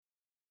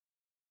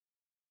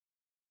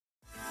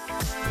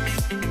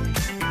Hi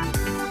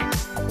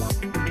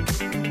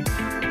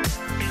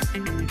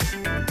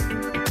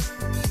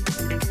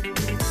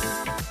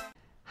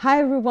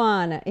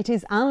everyone, it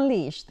is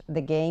Unleashed,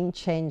 the Game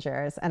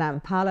Changers, and I'm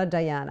Paola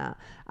Diana.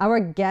 Our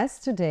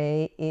guest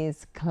today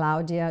is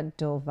Claudia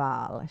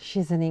Doval.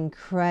 She's an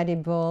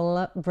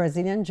incredible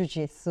Brazilian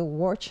Jiu-Jitsu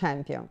world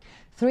champion,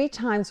 3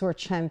 times world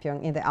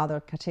champion in the other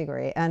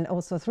category, and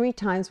also 3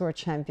 times world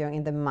champion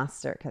in the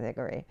master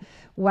category.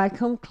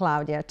 Welcome,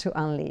 Claudia, to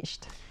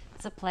Unleashed.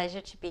 It's a pleasure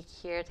to be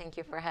here. Thank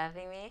you for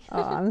having me.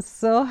 Oh, I'm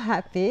so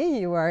happy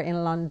you are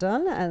in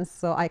London, and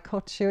so I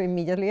caught you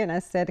immediately and I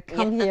said,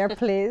 come here,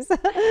 please.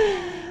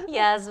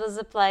 Yes, it was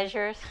a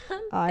pleasure.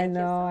 I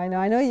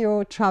know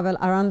you travel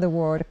around the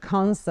world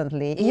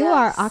constantly. Yes. You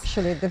are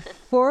actually the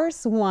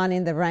first one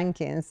in the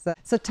rankings.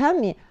 So tell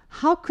me,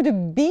 how could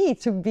it be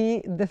to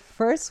be the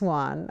first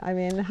one? I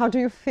mean, how do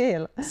you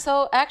feel?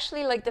 So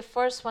actually, like, the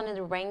first one in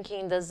the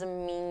ranking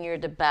doesn't mean you're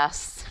the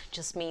best. It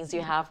just means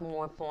you have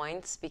more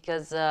points,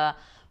 because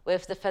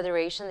with the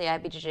federation, the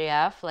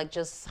IBJJF, like,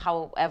 just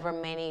however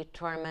many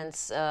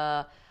tournaments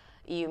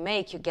you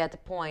make, you get the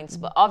points.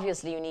 But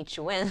obviously you need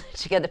to win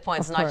to get the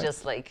points, not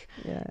just like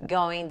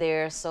going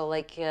there. So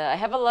like I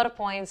have a lot of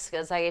points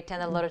because I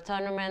attend a lot of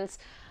tournaments.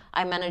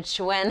 I managed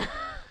to win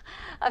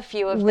a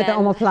few of them. With the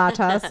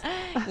omoplatas.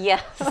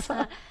 Yes.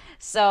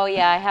 So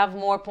yeah, I have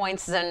more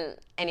points than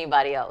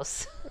anybody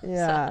else.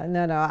 Yeah,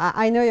 so.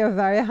 I know you're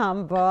very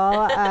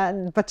humble,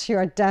 but you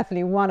are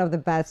definitely one of the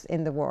best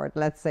in the world.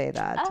 Let's say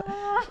that.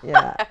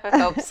 Yeah, I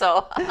hope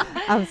so.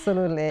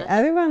 Absolutely.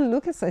 Everyone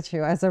looks at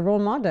you as a role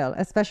model,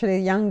 especially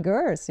young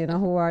girls,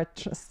 who are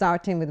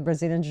starting with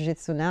Brazilian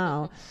Jiu-Jitsu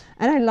now.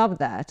 And I love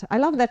that. I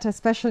love that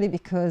especially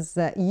because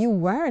you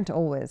weren't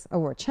always a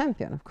world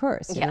champion, of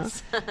course.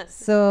 Yes.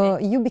 So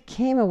you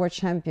became a world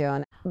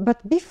champion.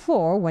 But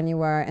before, when you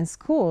were in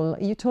school,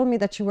 you told me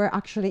that you were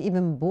actually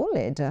even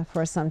bullied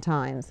for some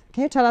time.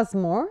 Can you tell us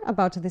more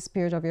about this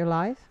period of your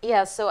life?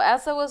 Yeah, so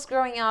as I was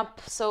growing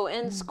up, so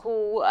in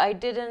school, I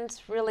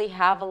didn't really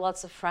have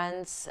lots of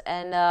friends,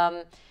 and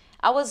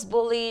I was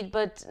bullied,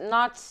 but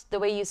not the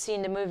way you see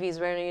in the movies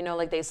where,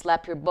 like, they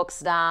slap your books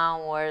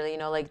down or,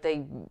 like,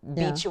 they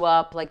beat you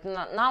up. Like,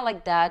 not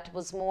like that. It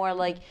was more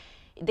like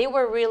they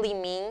were really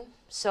mean.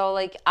 So,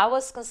 like, I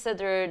was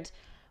considered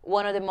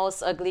one of the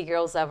most ugly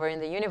girls ever in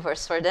the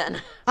universe for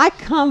then. I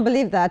can't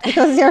believe that,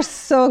 because you're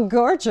so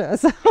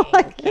gorgeous.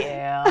 Thank you.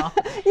 Yeah,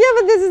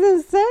 but this is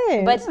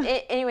insane. But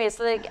anyways,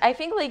 like, I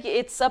think, like,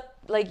 it's up,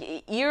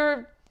 like,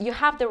 you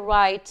have the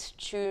right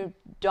to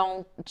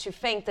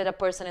think that a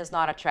person is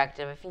not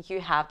attractive. I think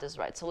you have this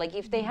right. So, like,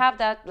 if they have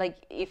that,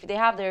 like, if they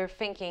have their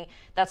thinking,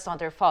 that's not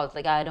their fault.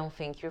 Like, I don't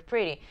think you're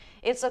pretty.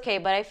 It's okay.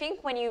 But I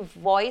think when you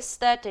voice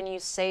that and you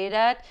say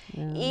that,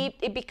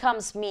 it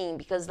becomes mean,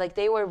 because, like,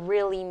 they were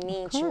really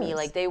mean to me.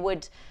 Like, they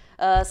would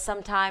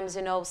sometimes,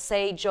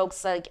 say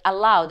jokes, like,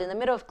 aloud in the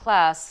middle of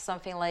class,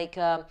 something like,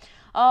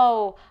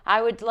 oh,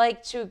 I would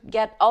like to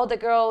get all the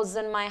girls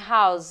in my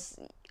house,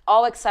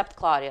 all except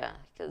Claudia.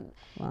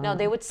 Wow. No,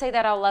 they would say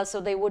that out loud. So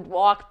they would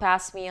walk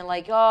past me and,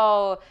 like,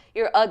 oh,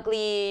 you're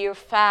ugly, you're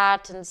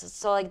fat. And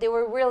so like, they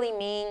were really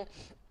mean.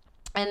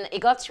 And it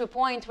got to a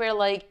point where,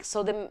 like,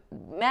 so the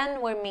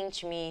men were mean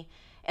to me.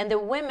 And the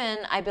women,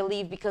 I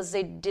believe, because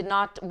they did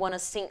not want to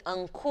seem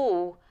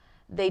uncool,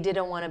 they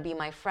didn't want to be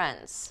my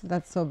friends.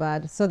 That's so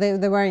bad. So they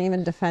weren't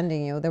even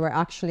defending you. They were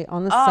actually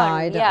on the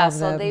side of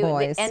the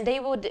boys. And they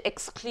would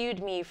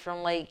exclude me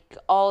from, like,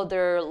 all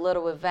their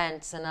little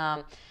events.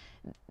 And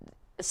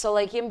so,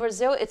 like, in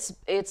Brazil,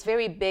 it's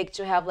very big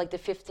to have, like, the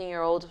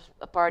 15-year-old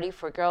party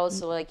for girls.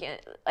 So, like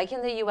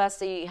in the U.S.,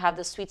 they have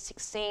the Sweet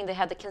 16, they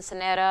have the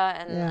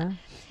quinceanera,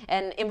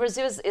 and in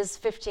Brazil is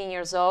 15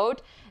 years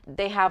old.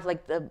 They have,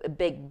 like, the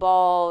big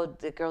ball.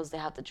 The girls, they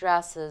have the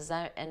dresses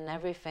and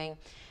everything.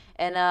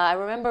 And I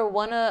remember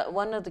one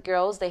of the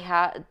girls,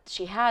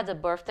 she had a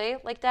birthday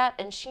like that,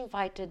 and she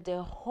invited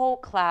the whole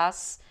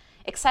class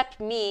except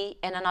me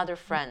and another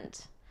friend.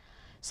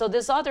 So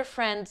this other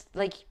friend,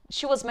 like,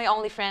 she was my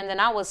only friend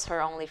and I was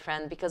her only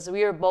friend, because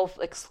we were both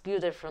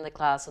excluded from the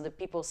class. So the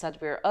people said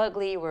we were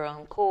ugly, we were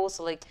uncool.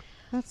 So, like,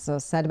 that's so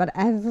sad. But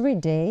every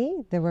day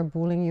they were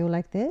bullying you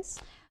like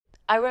this?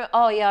 I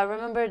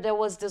remember there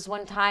was this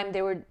one time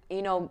they were,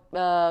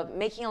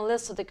 making a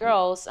list of the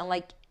girls, and,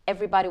 like,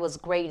 everybody was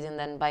grading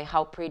them by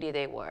how pretty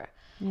they were.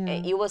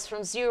 Yeah. It was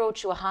from 0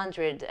 to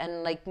 100,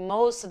 and, like,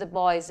 most of the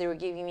boys, they were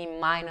giving me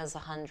minus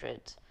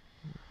 100.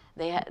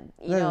 They had,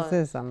 This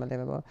is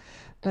unbelievable.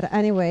 But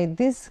anyway,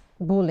 this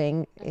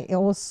bullying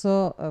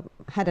also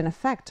had an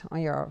effect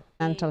on your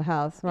mental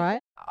health, right?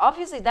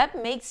 Obviously, that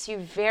makes you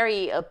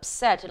very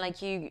upset, and, like,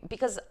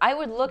 because I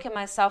would look at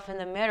myself in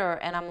the mirror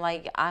and I'm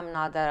like, I'm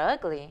not that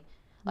ugly.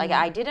 Like,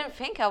 I didn't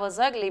think I was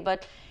ugly,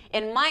 but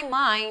in my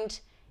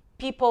mind,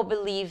 people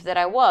believed that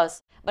I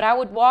was. But I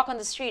would walk on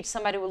the street,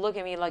 somebody would look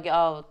at me like,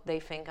 oh, they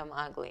think I'm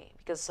ugly.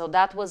 So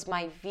that was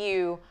my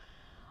view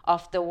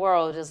of the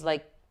world, is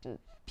like,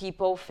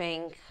 people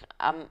think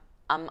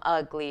I'm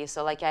ugly.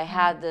 So, like, I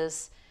had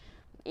this,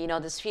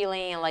 this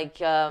feeling,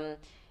 like,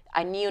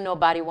 I knew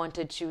nobody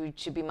wanted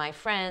to be my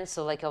friend,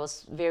 so like I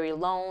was very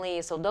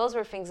lonely. So those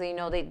were things that, you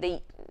know,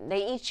 they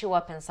eat you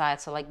up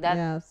inside. So like that,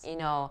 Yes. you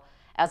know,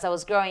 as I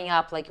was growing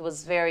up, like it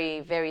was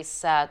very, very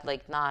sad,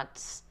 like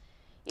not,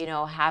 you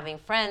know, having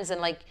friends and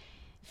like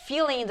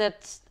feeling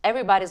that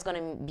everybody's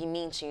gonna be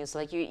mean to you. So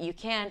like you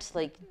can't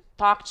like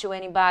talk to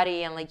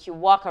anybody, and like you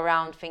walk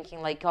around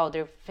thinking like, oh,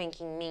 they're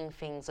thinking mean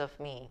things of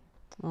me.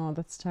 Oh,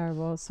 that's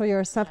terrible. So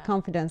your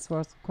self-confidence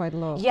was quite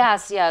low.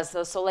 Yes, yes.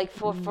 So like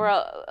for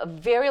a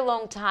very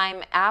long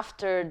time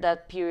after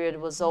that period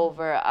was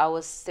over, I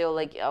was still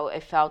like, I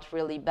felt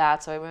really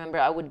bad. So I remember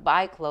I would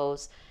buy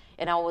clothes,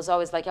 and I was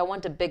always like, I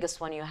want the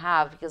biggest one you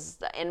have, because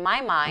in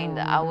my mind,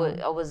 I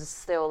was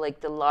still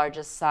like the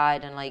largest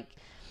side, and like.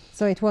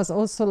 So it was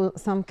also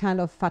some kind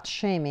of fat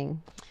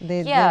shaming.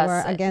 They Yes,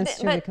 were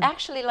against you. but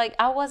actually, like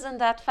I wasn't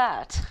that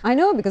fat. I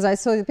know, because I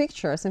saw the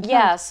pictures. In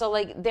Yeah, fact. so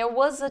like there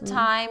was a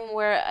time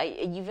where I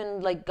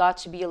even like got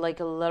to be like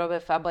a little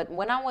bit fat, but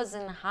when I was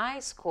in high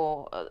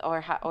school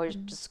or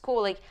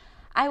school, like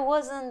I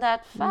wasn't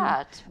that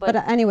fat. But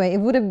anyway, it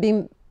would have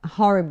been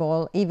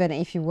horrible even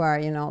if you were,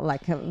 you know,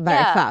 like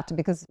very Yeah. fat,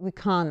 because we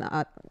can't,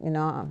 you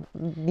know,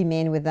 be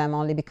mean with them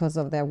only because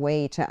of their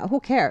weight. Who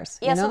cares?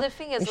 Yeah, you so know? the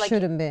thing is, It like,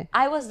 shouldn't be.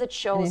 I was the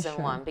chosen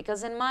issue. one,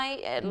 because in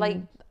my like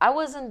I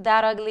wasn't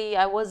that ugly,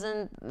 I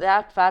wasn't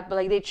that fat, but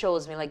like they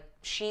chose me. Like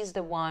she's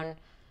the one,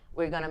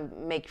 we're gonna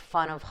make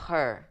fun of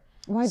her.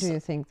 Why do you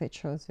think they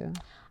chose you?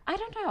 I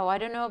don't know. I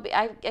don't know.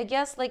 I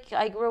guess like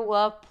I grew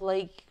up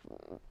like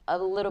a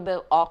little bit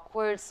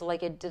awkward. So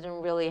like I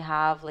didn't really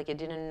have, like I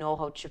didn't know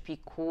how to be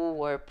cool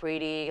or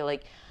pretty.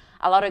 Like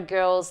a lot of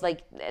girls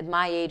like at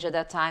my age at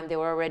that time, they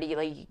were already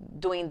like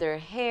doing their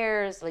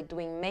hairs, like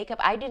doing makeup.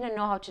 I didn't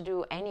know how to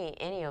do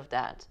any of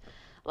that.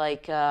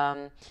 Like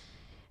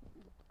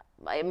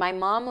my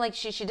mom, like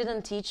she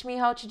didn't teach me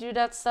how to do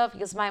that stuff,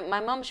 because my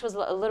mom, she was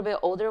a little bit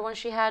older when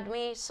she had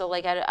me. So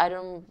like I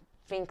don't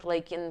think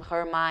like in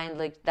her mind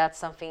like that's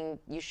something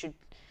you should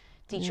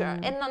teach her,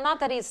 and not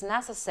that it's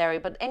necessary,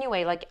 but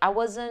anyway, like I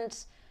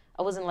wasn't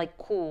like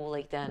cool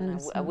like then.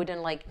 I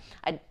wouldn't like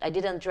I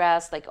didn't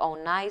dress like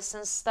all nice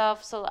and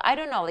stuff. So I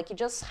don't know, like it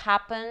just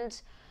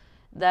happened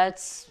that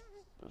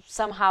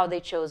somehow they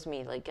chose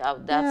me. Like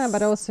that's Yeah,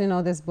 but also, you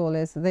know, these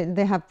bullies,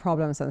 they have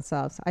problems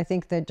themselves. I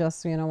think they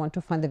just, you know, want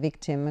to find the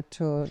victim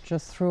to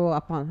just throw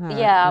upon her.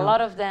 yeah, you a know,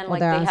 lot of them all like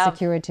their they have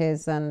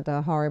insecurities and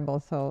horrible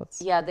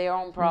thoughts. yeah their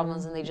own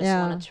problems, and they just Yeah.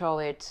 want to throw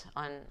it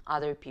on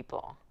other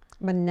people.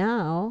 But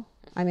now,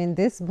 I mean,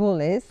 these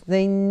bullies,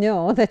 they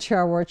know that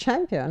you're a world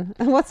champion.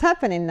 And what's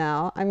happening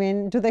now? I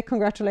mean, do they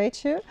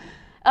congratulate you?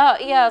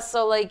 Yeah,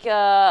 so like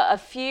a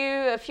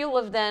few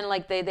of them,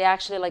 like they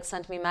actually like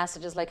sent me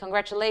messages like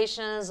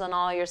congratulations on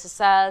all your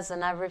success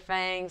and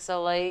everything.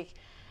 So like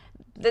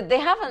they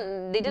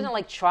didn't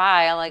like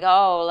try like,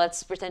 oh,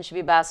 let's pretend to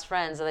be best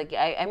friends. Like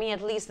I mean,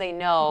 at least they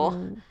know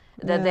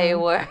that they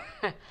were.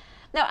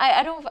 No,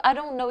 I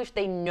don't know if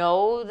they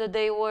know that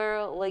they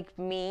were like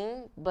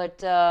mean,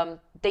 but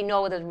they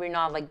know that we're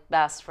not like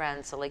best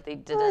friends. So like they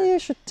didn't. Well, you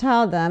should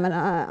tell them, and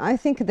I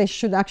think they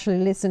should actually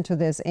listen to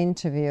this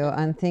interview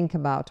and think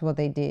about what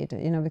they did,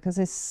 you know, because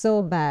it's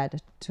so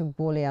bad to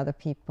bully other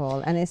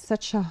people, and it's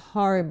such a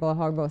horrible,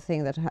 horrible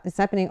thing that is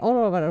happening all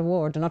over the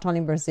world, not only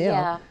in Brazil.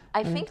 Yeah,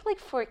 I think like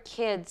for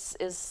kids,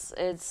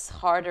 it's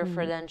harder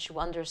for them to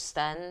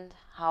understand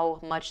how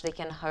much they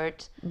can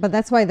hurt. But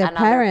that's why the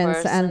another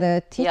parents and person.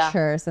 the Yeah.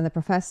 teachers and the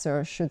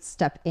professors should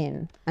step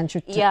in and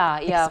should Yeah,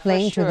 for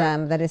explain to sure.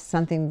 them that it's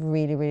something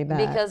really, really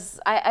bad. Because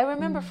I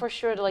remember for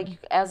sure, like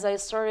as I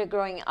started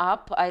growing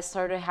up, I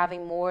started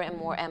having more and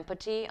more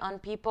empathy on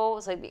people.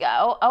 It's like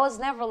I was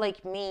never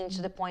like mean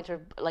to the point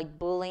of like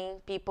bullying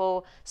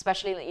people,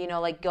 especially, you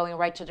know, like going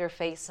right to their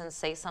face and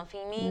say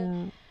something mean.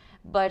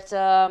 But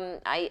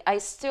I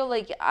still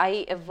like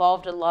I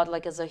evolved a lot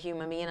like as a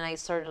human being, and I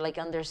started like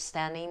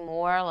understanding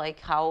more like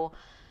how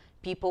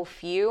people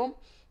feel.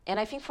 And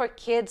I think for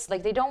kids,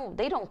 like they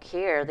don't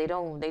care, they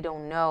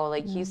don't know.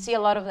 Like you see a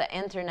lot of the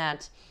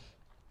internet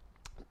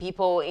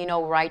people, you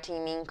know,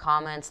 writing mean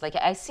comments. Like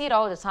I see it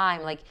all the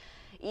time. Like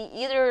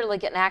either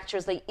like an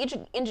actress, like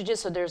in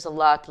jiu-jitsu there's a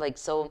lot, like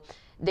so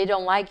they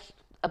don't like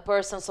a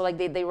person, so like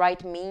they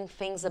write mean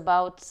things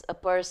about a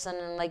person,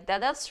 and like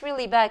that's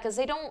really bad, because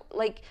they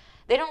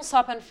don't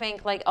stop and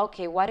think like,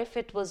 okay, what if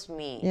it was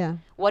me? Yeah.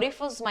 What if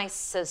it was my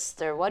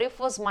sister? What if it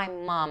was my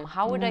mom?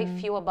 How would I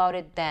feel about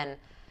it then?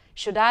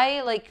 Should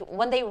I, like,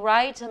 when they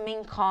write a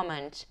mean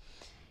comment,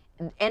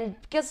 and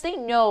because they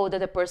know that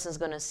the person's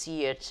gonna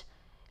see it,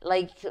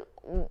 like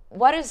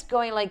what is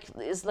going, like,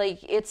 is like,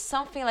 it's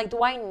something like,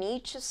 do I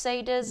need to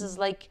say this? Is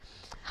like,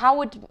 how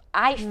would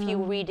I feel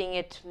reading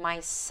it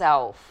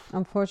myself?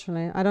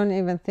 Unfortunately, I don't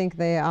even think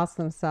they ask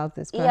themselves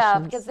these questions. Yeah,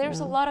 because there's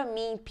a lot of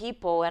mean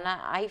people, and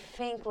I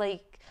think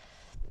like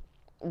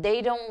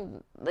they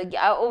don't, like,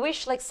 I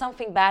wish like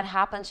something bad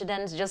happened to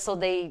them just so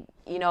they,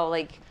 you know,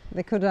 like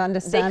They could they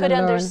understand could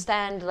and learn.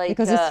 understand, like,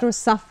 Because it's through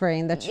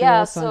suffering that you yeah,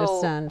 also so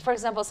understand. for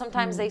example,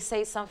 sometimes they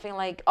say something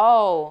like,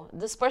 oh,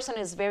 this person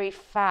is very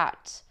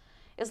fat.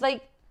 It's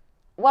like,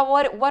 well,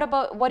 what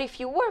about what if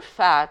you were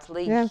fat?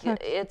 Like Yeah, in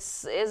fact.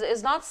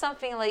 it's not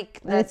something like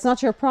And it's not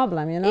your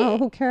problem, you know.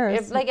 Who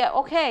cares? like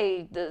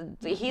okay,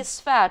 he's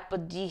fat,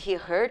 but did he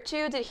hurt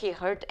you? Did he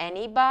hurt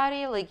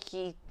anybody? Like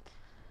he,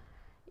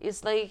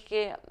 it's like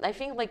I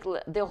think like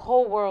the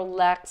whole world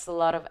lacks a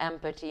lot of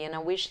empathy, and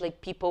I wish like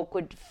people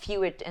could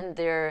feel it in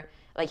their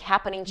like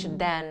happening to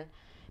them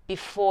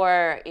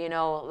before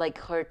like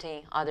hurting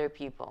other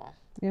people.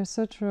 You're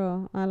so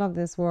true. I love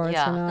these words,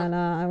 Yeah. you know,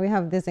 and we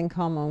have this in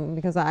common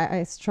because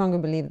I strongly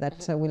believe that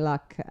we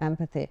lack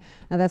empathy.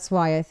 And that's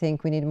why I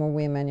think we need more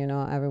women, you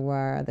know,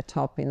 everywhere at the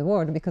top in the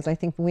world, because I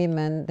think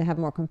women, they have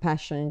more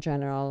compassion in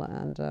general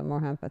and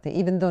more empathy,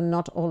 even though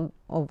not all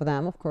of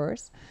them, of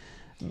course.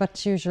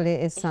 But usually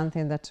it's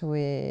something that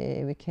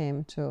we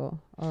came to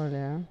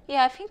earlier.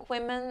 Yeah, I think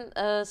women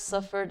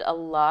suffered a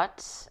lot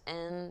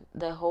in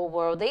the whole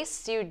world. They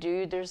still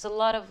do. There's a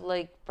lot of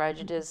like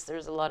prejudice.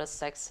 There's a lot of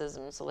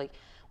sexism. So like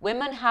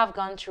women have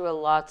gone through a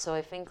lot. So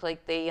I think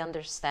like they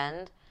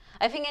understand.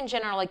 I think in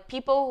general, like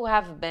people who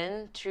have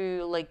been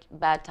through like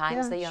bad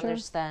times, Yeah, they sure.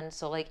 understand.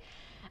 So like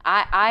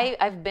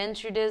I've been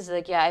through this.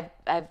 Like yeah,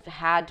 I've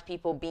had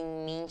people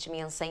being mean to me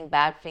and saying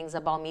bad things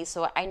about me.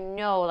 So I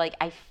know like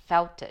I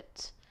felt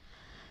it.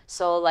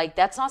 So like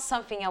that's not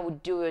something I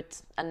would do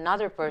with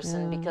another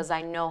person because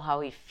I know how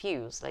he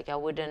feels. Like I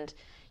wouldn't,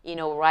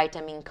 write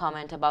a mean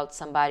comment about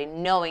somebody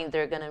knowing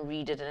they're gonna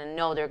read it and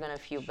know they're gonna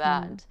feel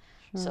bad.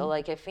 So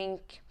like I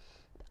think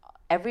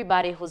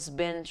everybody who's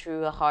been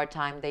through a hard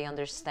time, they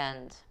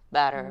understand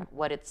better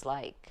what it's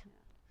like.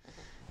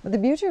 But the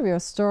beauty of your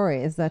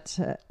story is that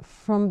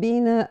from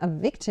being a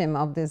victim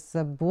of this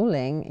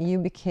bullying, you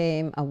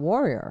became a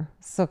warrior.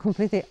 So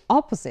completely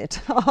opposite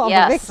of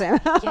Yes. a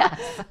victim. Yes.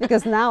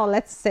 Because now,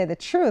 let's say the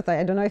truth.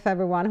 I don't know if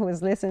everyone who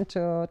is listening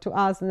to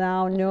us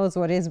now knows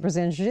what is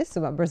Brazilian Jiu-Jitsu.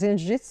 But Brazilian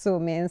Jiu-Jitsu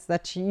means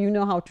that you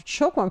know how to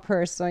choke one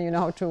person, you know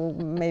how to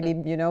maybe,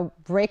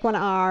 break one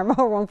arm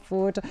or one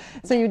foot.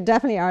 So you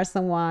definitely are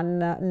someone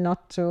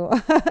not to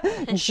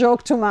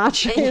joke too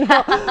much,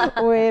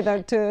 with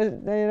or to,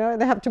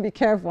 they have to be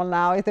careful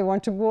now if they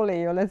want to bully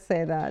you, let's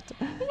say that.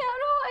 Yeah,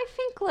 no, I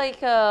think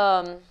like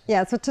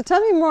Yeah, so to tell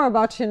me more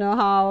about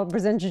how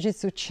Brazilian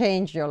Jiu-Jitsu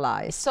changed your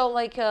life. so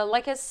like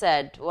I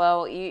said,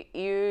 well,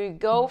 you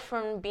go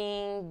from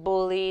being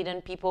bullied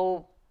and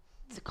people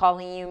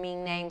calling you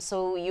mean names,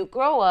 so you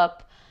grow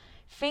up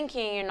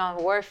thinking you're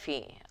not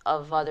worthy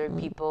of other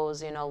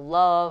people's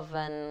love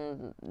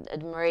and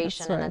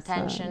admiration That's and right,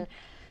 attention.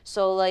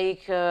 So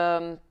like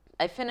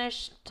I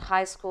finished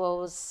high school,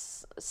 I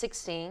was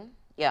 16.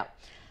 Yeah.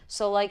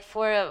 So like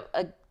for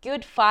a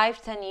good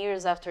 5-10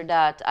 years after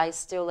that, I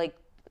still like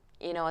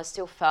I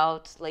still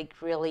felt like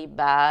really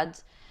bad,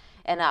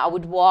 and I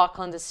would walk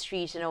on the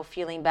street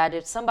feeling bad.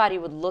 If somebody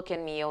would look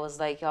at me, I was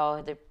like,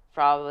 oh, they're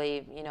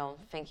probably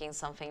thinking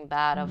something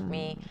bad of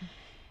me.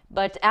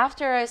 But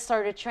after I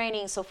started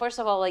training, so first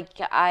of all, like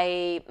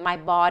my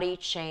body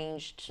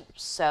changed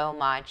so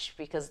much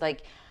because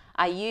like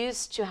I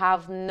used to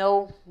have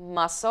no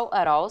muscle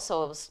at all,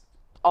 so it was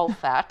all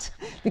fat.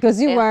 Because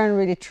you weren't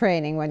really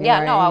training when you Yeah,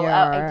 were no, in your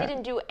I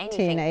didn't do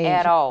anything teenage.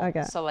 at all.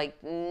 Okay. So like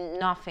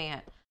nothing.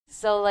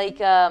 So like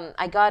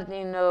I got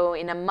in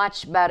a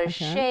much better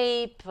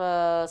shape.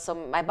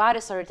 So my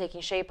body started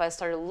taking shape. I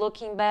started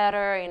looking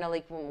better.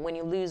 Like when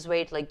you lose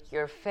weight, like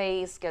your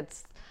face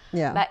gets.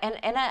 Yeah.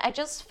 And I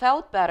just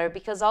felt better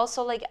because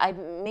also like I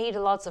made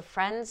lots of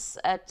friends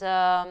at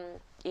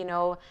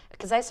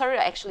because I started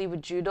actually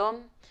with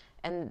judo.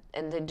 And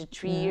the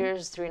 3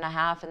 years,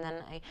 3.5, and then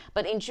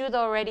but in judo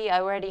I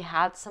already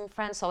had some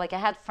friends. So like I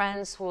had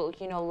friends who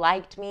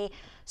liked me.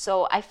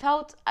 So I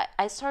felt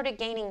I started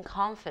gaining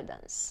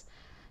confidence.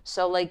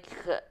 So like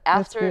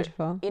after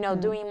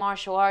doing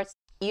martial arts,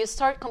 you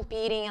start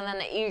competing, and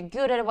then you're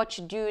good at what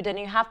you do. Then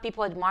you have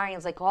people admiring.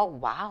 It's like, oh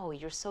wow,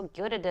 you're so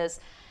good at this.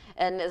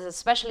 And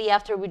especially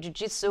after with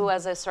jiu-jitsu,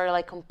 as I started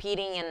like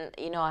competing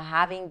and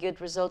having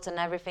good results and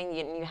everything,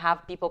 you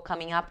have people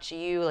coming up to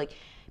you like.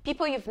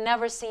 People you've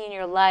never seen in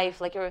your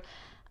life,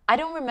 I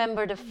don't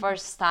remember the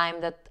first time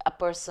that a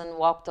person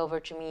walked over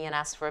to me and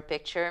asked for a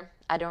picture.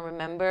 I don't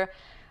remember,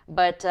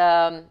 but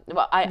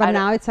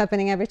now it's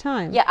happening every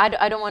time. Yeah,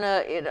 I don't want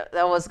to.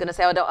 I was gonna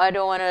say I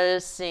don't want to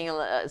sing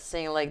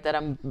like that.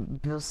 I'm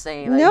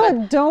saying like,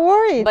 No, don't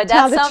worry. But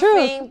Tell that's the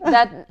something truth.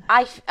 that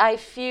I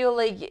feel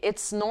like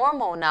it's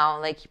normal now.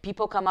 Like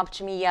people come up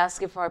to me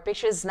asking for a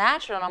picture. It's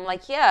natural, and I'm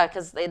like, yeah,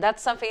 because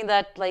that's something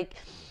that like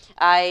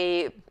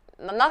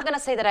I'm not gonna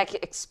say that I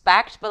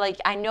expect, but like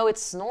I know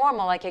it's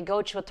normal. Like I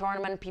go to a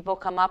tournament, people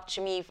come up to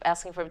me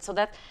asking for it. So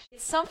that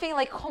it's something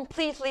like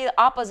completely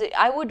opposite.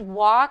 I would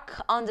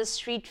walk on the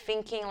street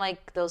thinking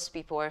like those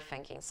people are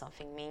thinking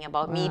something mean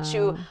about me.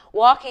 To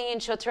walking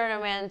into a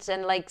tournament,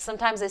 and like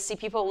sometimes I see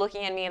people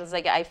looking at me and it's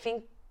like I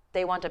think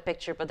they want a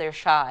picture, but they're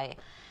shy.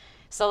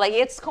 So like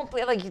it's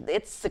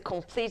a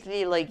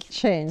completely like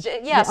Change.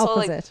 Yeah, The so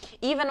opposite. like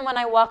even when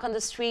I walk on the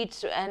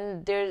street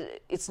and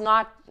it's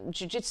not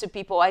jiu-jitsu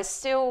people, I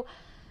still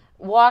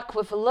walk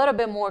with a little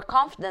bit more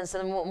confidence,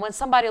 and when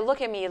somebody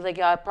look at me, like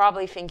I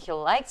probably think he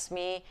likes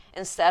me,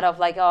 instead of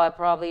like, oh, I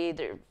probably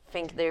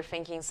think they're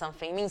thinking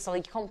something mean. So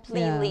like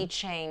completely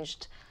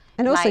changed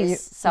and also my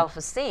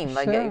self-esteem.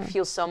 Like I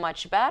feel so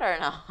much better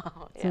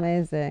now. It's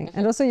amazing.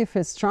 And also you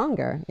feel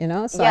stronger, so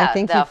Yeah, I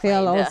think you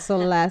feel definitely. also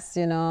less,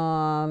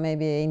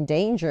 maybe in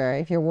danger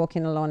if you're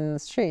walking alone in the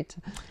street.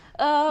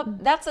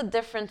 That's a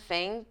different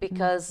thing,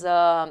 because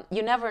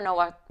you never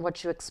know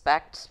what you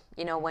expect,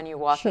 when you're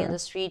walking in the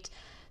street.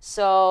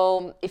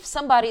 So if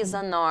somebody is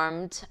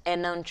unarmed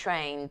and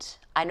untrained,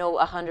 I know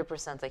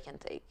 100% I can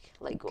take.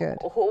 Like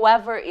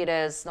whoever it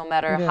is, no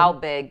matter how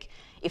big,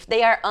 if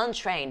they are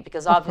untrained,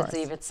 because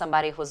obviously if it's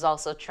somebody who's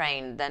also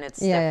trained, then it's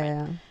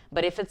different. Yeah.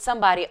 But if it's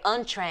somebody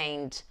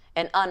untrained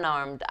and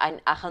unarmed, I'm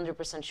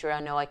 100% sure I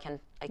know I can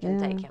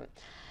take him.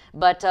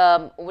 But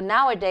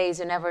nowadays,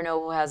 you never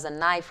know who has a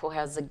knife, who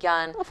has a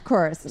gun. Of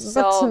course.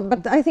 So,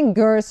 but I think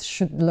girls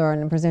should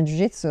learn Brazilian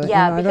Jiu-Jitsu in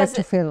order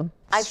to feel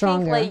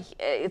stronger. I think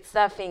it's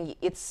that thing.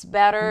 It's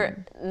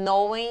better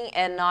knowing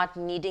and not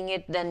needing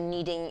it than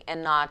needing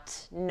and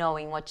not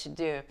knowing what to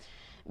do.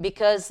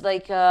 Because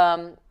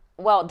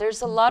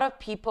there's a lot of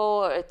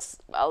people, it's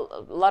a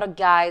lot of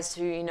guys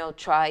who,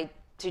 try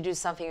to do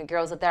something with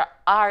girls that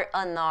are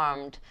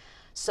unarmed.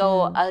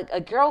 So a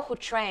girl who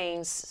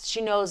trains,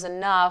 she knows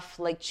enough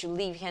like to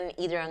leave him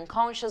either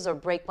unconscious or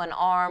break one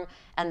arm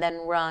and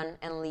then run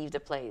and leave the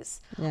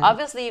place. Yeah.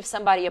 Obviously, if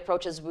somebody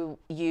approaches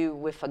you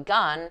with a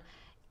gun,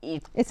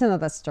 it's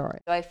another story.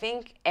 So I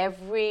think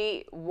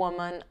every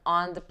woman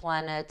on the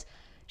planet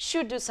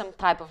should do some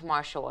type of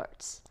martial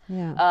arts.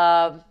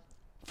 Yeah.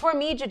 For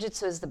me,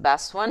 Jiu-Jitsu is the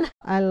best one.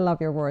 I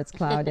love your words,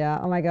 Claudia.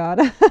 Oh my God.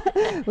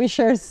 We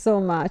share so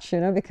much,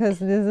 because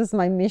this is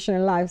my mission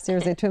in life,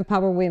 seriously, to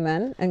empower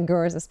women and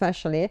girls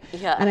especially.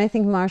 Yeah. And I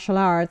think martial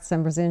arts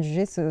and Brazilian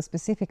Jiu-Jitsu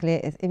specifically,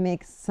 it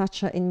makes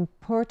such an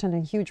important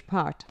and huge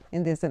part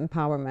in this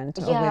empowerment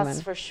of women.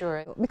 Yes, for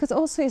sure. Because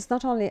also it's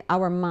not only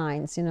our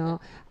minds,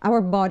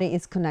 our body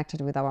is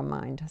connected with our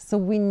mind. So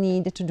we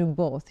need to do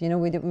both, we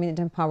need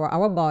to empower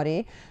our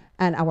body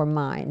and our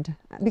mind,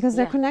 because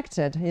they're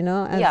connected,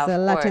 as the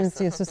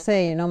Latins used to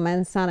say,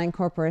 mens sana in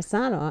corpore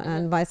sano,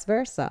 and vice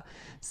versa.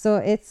 So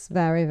it's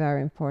very,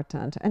 very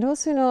important. And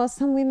also,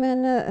 some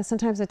women,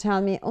 sometimes they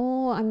tell me,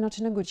 oh, I'm not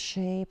in a good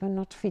shape, I'm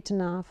not fit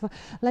enough.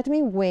 Let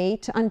me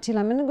wait until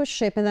I'm in a good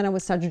shape and then I will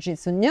start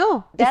jiu-jitsu.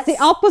 No, it's the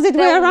opposite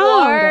way around. That's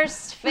the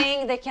worst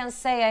thing they can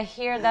say. I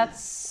hear that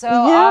so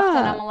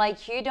often. I'm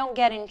like, you don't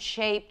get in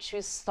shape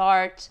to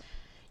start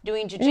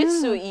doing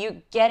jiu-jitsu.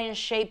 You get in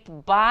shape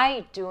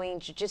by doing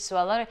jiu-jitsu.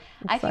 I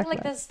think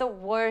like that's the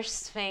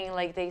worst thing.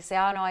 Like they say,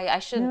 oh no, I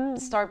should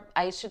start,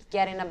 I should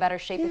get in a better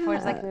shape before.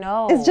 It's like,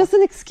 no, it's just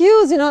an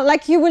excuse,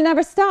 like you will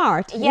never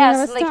start.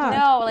 Yes,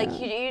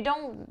 you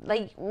don't,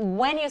 like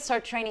when you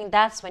start training,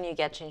 that's when you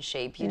get in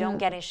shape. You don't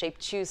get in shape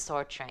to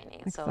start training.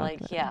 Exactly.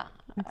 So like,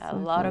 a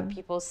lot of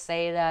people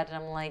say that, and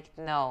I'm like,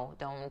 no,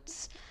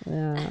 don't.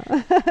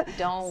 Yeah.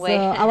 Don't wait.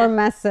 So our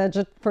message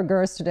for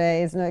girls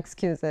today is no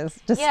excuses.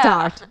 Just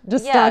start.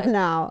 Just start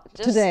now.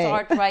 Just today.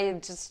 Start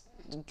right. Just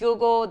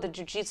Google the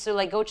jiu-jitsu.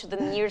 Like go to the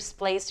nearest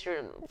place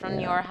from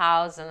your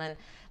house, and then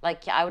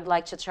like I would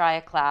like to try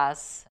a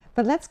class.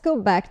 But let's go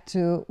back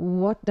to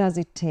what does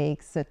it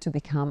take to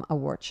become a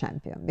world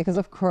champion? Because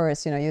of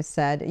course, you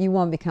said you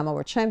won't become a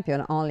world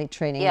champion only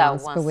training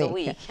once a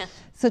week.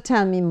 So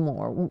tell me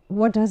more.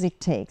 What does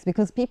it take?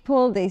 Because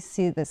people, they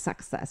see the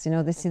success,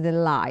 they see the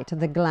light,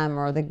 the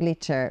glamour, the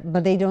glitter,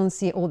 but they don't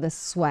see all the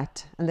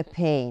sweat and the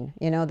pain,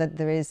 that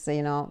there is,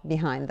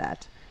 behind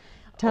that.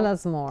 Tell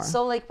us more.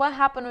 So like what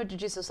happened with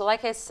jiu-jitsu? So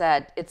like I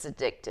said, it's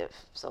addictive.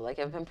 So like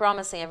I've been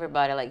promising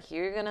everybody, like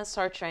you're going to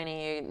start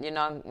training, you're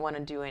not want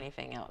to do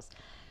anything else.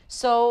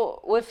 So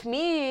with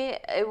me,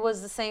 it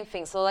was the same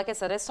thing. So like I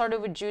said, I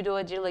started with judo.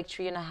 I did like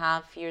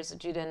 3.5 years of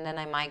judo, and then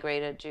I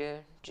migrated to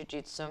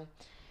jiu-jitsu.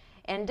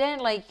 And then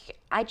like,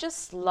 I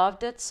just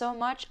loved it so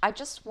much. I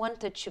just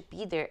wanted to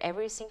be there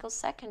every single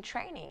second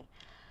training.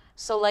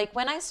 So like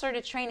when I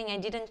started training, I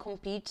didn't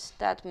compete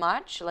that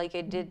much. Like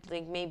I did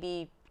like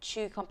maybe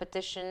 2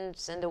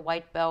 competitions in the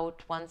white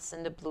belt, once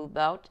in the blue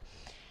belt.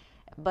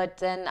 But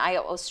then I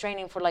was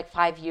training for like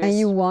 5 years. And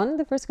you won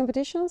the first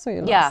competitions, or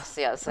you lost?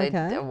 Yes, okay.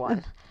 I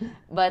won.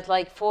 But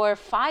like for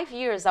 5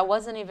 years, I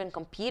wasn't even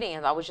competing,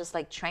 and I was just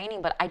like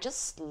training, but I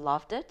just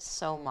loved it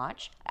so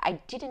much. I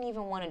didn't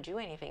even want to do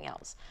anything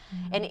else.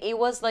 And it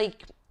was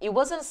like, it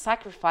wasn't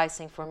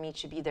sacrificing for me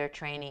to be there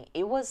training.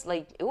 It was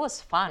like, it was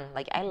fun.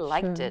 Like I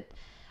liked it.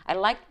 I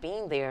liked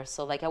being there.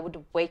 So like I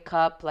would wake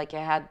up, like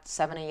I had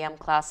 7 a.m.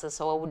 classes,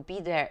 so I would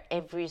be there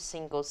every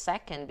single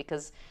second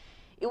because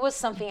it was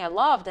something I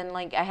loved. And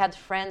like I had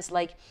friends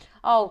like,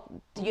 oh,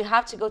 do you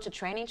have to go to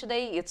training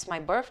today? It's my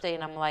birthday.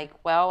 And I'm like,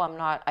 well,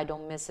 I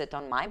don't miss it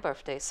on my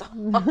birthday. So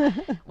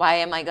why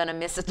am I going to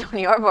miss it on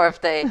your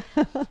birthday?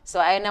 So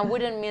I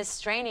wouldn't miss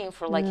training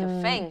for like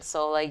a thing.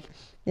 So like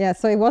Yeah,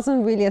 so it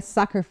wasn't really a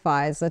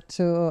sacrifice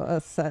to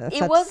It such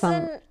some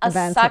wasn't a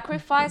events.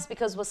 sacrifice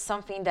because it was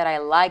something that I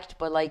liked,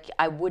 but like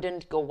I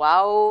wouldn't go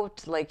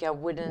out, like I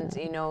wouldn't,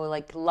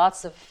 like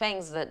lots of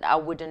things that I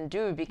wouldn't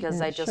do because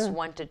Yeah, I just sure.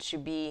 wanted to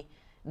be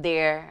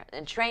there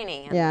and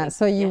training. And Yeah, like,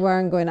 so you yeah.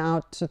 weren't going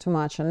out too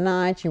much at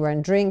night, you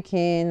weren't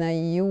drinking,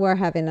 you were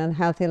having a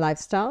healthy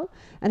lifestyle.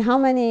 And how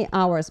many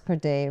hours per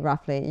day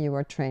roughly you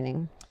were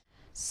training?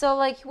 So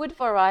like it would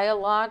vary a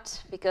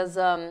lot because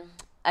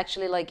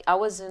actually like I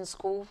was in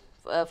school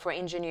for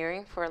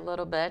engineering for a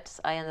little bit.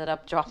 I ended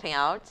up dropping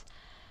out.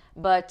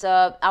 But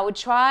I would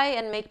try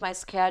and make my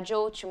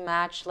schedule to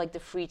match like the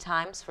free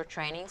times for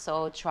training. So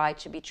I would try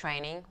to be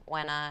training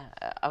when I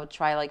would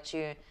try like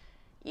to,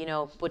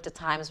 put the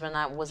times when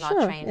I was not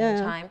Sure, training yeah,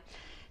 yeah. time.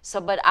 So,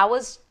 but I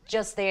was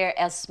just there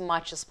as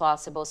much as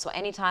possible. So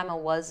anytime I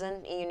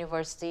wasn't in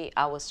university,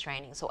 I was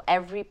training. So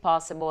every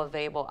possible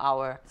available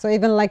hour. So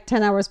even like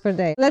 10 hours per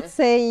day. Let's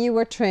say you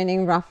were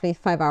training roughly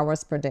 5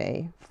 hours per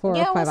day, 4 or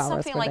Yeah, it 5 was hours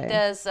something per like day.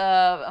 this.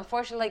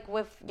 Unfortunately, like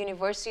with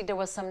university, there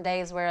was some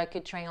days where I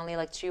could train only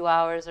like 2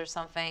 hours or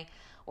something,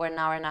 or an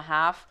hour and a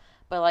half.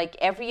 But like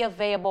every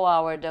available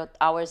hour, the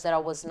hours that I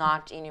was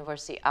not in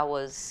university, I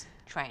was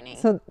training.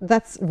 So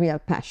that's real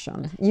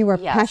passion. You were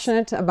Yes.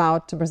 passionate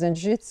about Brazilian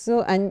Jiu-Jitsu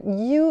and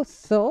you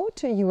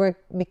thought you were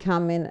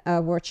becoming a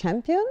world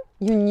champion?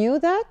 You knew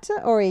that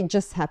or it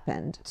just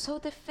happened? So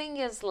the thing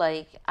is,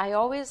 like, I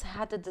always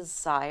had the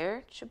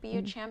desire to be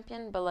a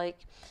champion, but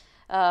like,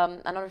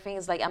 another thing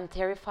is like I'm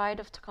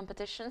terrified of the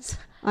competitions.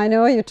 I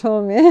know you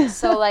told me.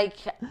 So like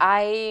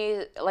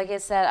like I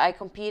said, I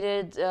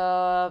competed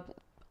a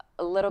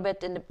little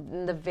bit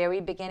in the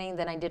very beginning.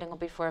 Then I didn't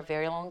compete for a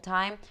very long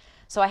time.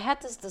 So I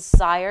had this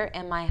desire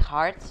in my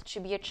heart to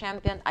be a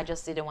champion. I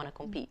just didn't want to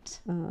compete.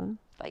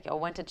 Like I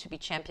wanted to be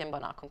champion,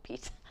 but not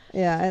compete.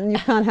 Yeah, and you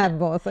can't have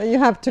both. You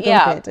have to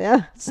Yeah. compete.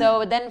 Yeah.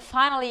 So then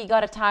finally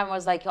got a time where I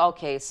was like,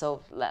 okay,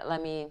 so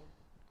let me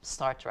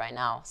start right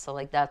now. So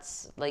like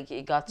that's like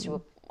it got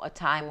to a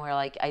time where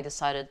like I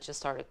decided to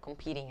start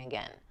competing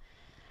again.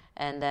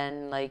 And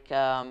then like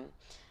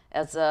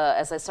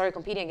as I started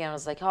competing again, I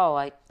was like, oh,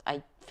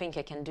 I think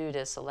I can do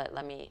this. So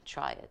let me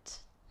try it.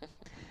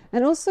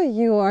 And also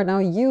you are now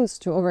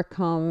used to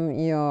overcome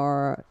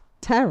your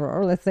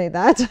terror, let's say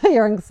that,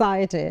 your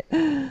anxiety.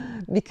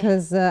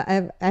 Because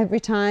every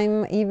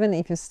time, even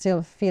if you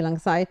still feel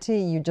anxiety,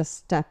 you just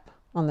step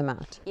on the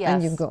mat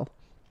and you Yes. go.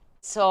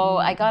 So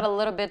I got a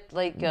little bit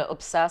like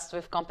obsessed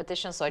with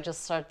competition. So I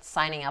just started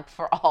signing up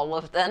for all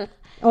of them.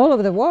 All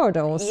over the world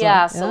also.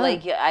 Yeah, so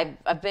like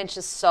I've been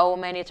to so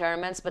many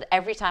tournaments, but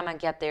every time I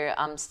get there,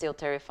 I'm still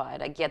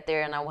terrified. I get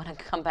there and I want to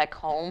come back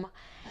home.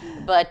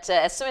 But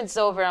as soon as it's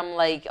over, I'm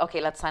like,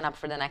 okay, let's sign up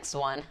for the next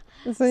one.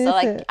 So you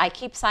like see- I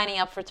keep signing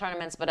up for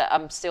tournaments, but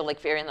I'm still like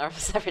very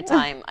nervous every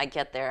time I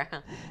get there.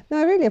 No,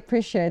 I really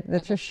appreciate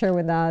that you share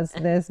with us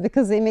this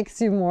because it makes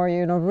you more,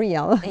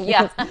 real.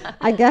 Yeah. Because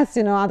I guess,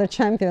 other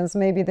champions,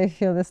 maybe they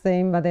feel the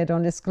same, but they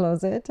don't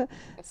disclose it.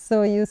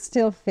 So you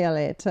still feel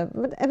it.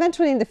 But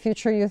eventually in the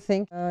future, you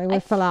think it will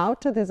fall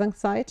out, this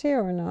anxiety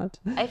or not?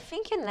 I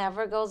think it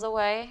never goes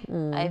away.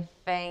 I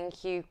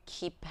think you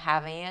keep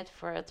having it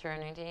for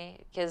eternity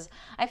because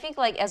I think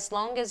like as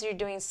long as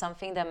you're doing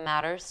something that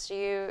matters to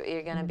you,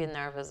 you're gonna be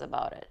nervous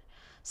about it.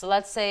 So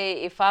let's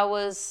say if I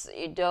was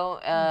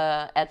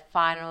at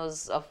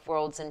finals of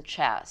worlds in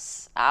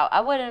chess, I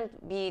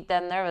wouldn't be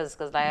that nervous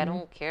because like, I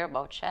don't care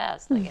about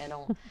chess. Like I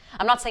don't.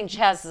 I'm not saying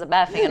chess is a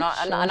bad thing.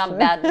 I'm not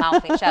bad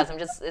mouthing chess.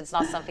 It's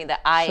not something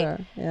that I Sure,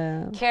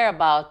 yeah. care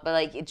about. But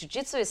like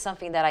jiu-jitsu is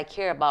something that I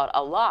care about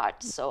a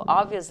lot. So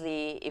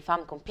obviously, if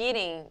I'm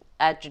competing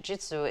at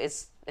jiu-jitsu,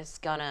 it's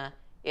gonna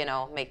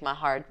make my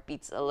heart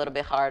beats a little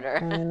bit harder.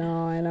 I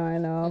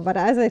know. But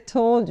as I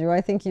told you,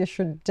 I think you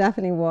should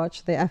definitely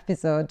watch the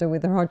episode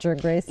with Roger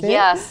Gracie.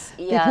 Yes.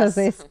 Because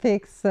it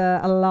speaks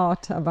a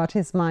lot about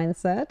his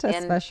mindset,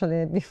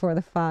 especially before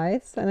the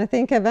fights. And I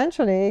think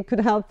eventually it could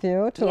help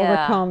you to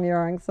overcome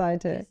your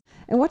anxiety.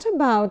 And what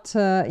about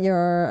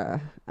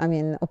your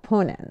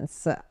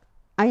opponents?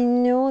 I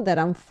know that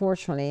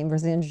unfortunately in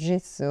Brazilian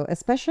Jiu-Jitsu,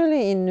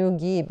 especially in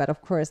no-gi, but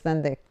of course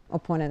then the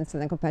opponents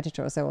and the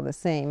competitors are all the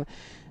same,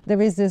 there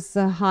is this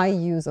high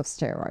use of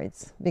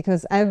steroids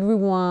because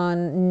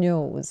everyone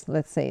knows,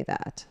 let's say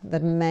that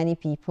many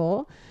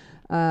people,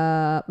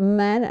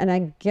 men and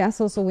I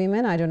guess also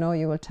women, I don't know,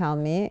 you will tell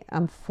me,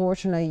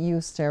 unfortunately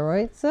use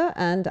steroids.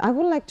 And I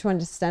would like to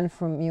understand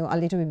from you a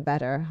little bit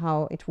better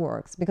how it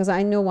works because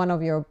I know one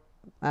of your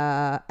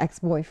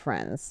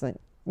ex-boyfriends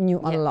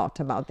knew a lot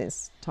about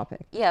this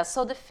topic. Yeah,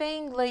 so the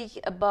thing like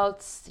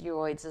about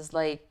steroids is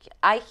like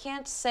I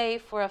can't say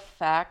for a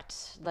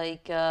fact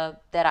like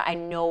that I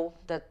know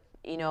that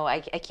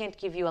I can't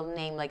give you a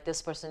name like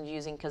this person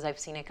using because I've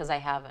seen it because I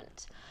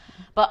haven't.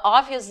 But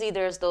obviously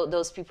there's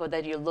those people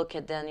that you look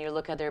at them, you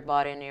look at their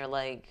body and you're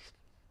like,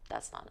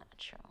 that's not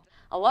natural.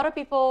 A lot of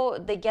people,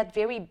 they get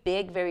very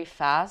big very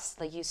fast.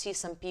 Like you see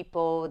some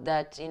people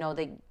that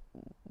they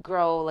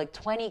grow like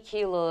 20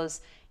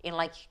 kilos in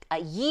like a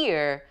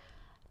year.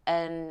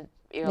 And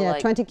you're Yeah,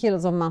 like 20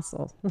 kilos of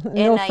muscle. in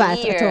No a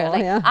fat year. at all.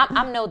 Like Yeah.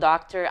 I'm no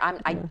doctor.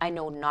 I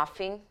know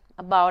nothing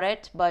about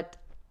it, but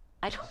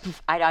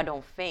I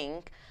don't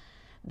think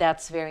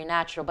that's very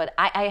natural. But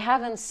I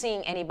haven't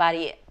seen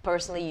anybody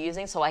personally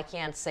using, so I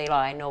can't say, oh,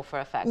 I know for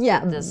a fact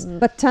Yeah, that this.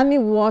 but tell me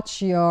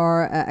what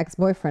your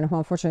ex-boyfriend, who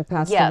unfortunately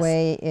passed Yes.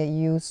 away,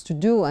 used to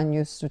do and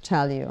used to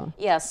tell you.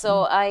 Yeah,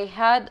 so I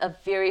had a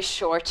very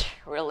short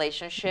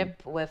relationship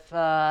with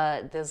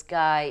this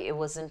guy. It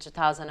was in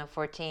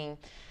 2014,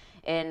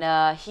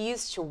 and he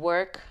used to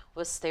work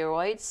with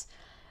steroids.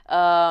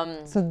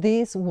 So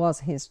this was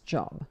his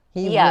job.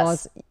 He Yes.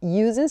 was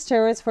using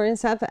steroids for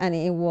himself, and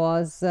he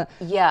was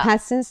Yeah.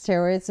 passing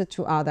steroids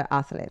to other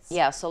athletes.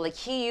 Yeah, so like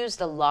he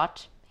used a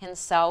lot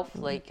himself,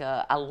 like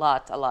a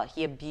lot.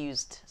 He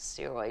abused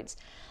steroids.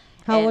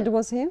 How And, old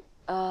was he?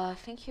 I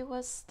think he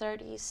was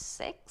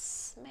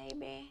 36,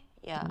 maybe.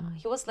 Yeah,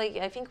 he was like,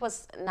 I think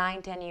was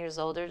 9, 10 years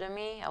older than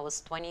me. I was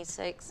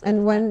 26.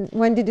 And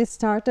when did he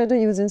started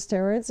using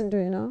steroids? Do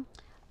you know?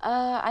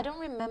 I don't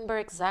remember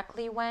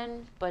exactly when,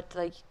 but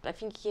like I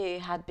think he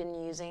had been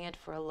using it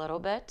for a little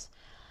bit.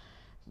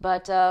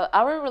 But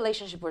our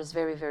relationship was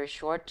very, very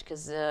short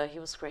because he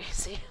was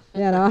crazy.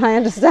 Yeah, no, I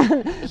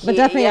understand. But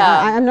definitely,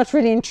 yeah. I'm not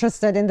really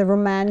interested in the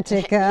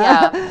romantic.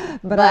 Yeah,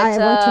 but I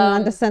want to um,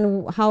 understand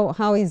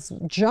how his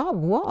job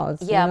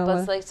was. Yeah, you know?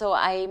 but like so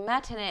I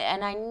met in it,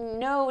 and I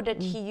know that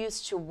he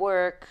used to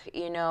work,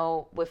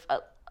 with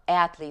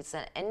athletes,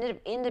 and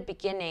in the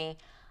beginning,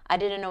 I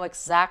didn't know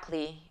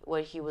exactly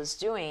what he was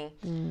doing,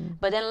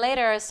 but then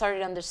later I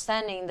started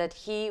understanding that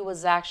he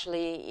was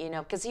actually,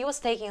 because he was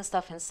taking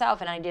stuff himself,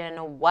 and I didn't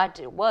know what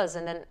it was,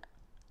 and then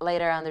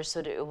later I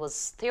understood it was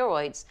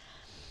steroids.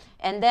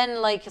 And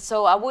then, like,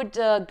 so I would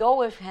go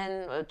with him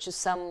to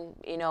some,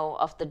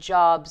 of the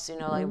jobs,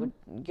 I would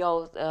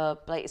go,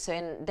 so,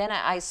 and then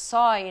I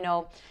saw,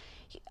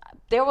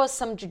 there was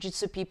some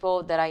jiu-jitsu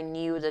people that I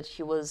knew that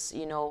he was,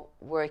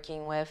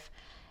 working with.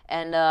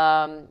 And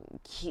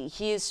he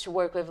used to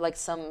work with, like,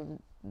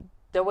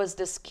 there was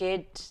this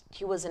kid,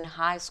 he was in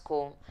high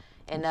school,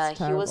 and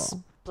he was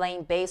terrible.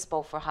 playing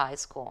baseball for high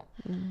school.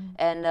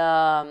 And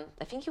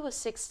I think he was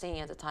 16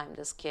 at the time,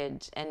 this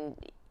kid. And,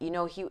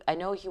 I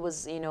know he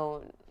was,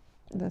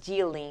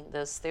 dealing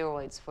the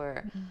steroids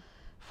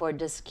for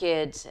this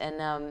kid.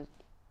 And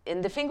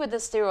the thing with the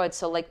steroids,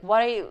 so like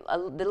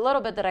the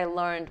little bit that I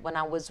learned when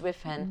I was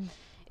with him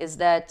is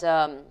that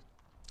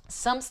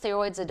some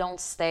steroids that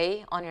don't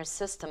stay on your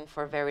system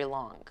for very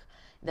long.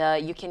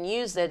 You can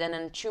use it, and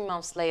then 2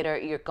 months later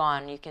you're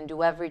gone. You can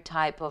do every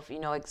type of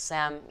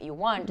exam you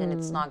want, and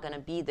it's not gonna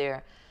be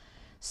there.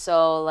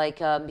 So like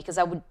because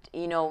I would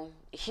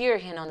hear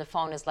him on the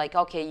phone is like,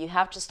 okay, you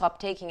have to stop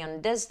taking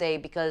on this day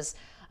because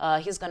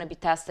he's gonna be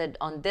tested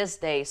on this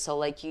day. So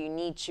like you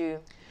need to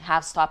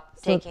have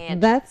stopped taking it.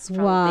 That's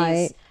from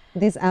why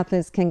these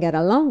athletes can get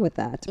along with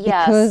that.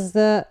 Yes. Because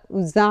the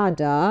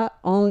USADA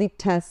only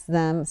tests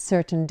them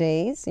certain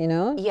days,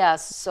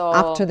 Yes. So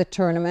after the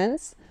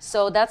tournaments.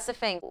 So that's the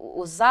thing.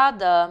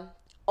 USADA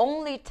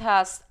only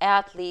tests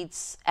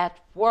athletes at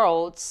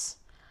Worlds,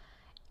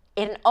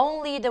 and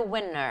only the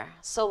winner.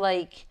 So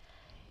like,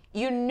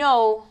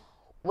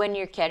 when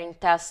you're getting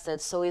tested,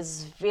 so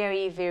it's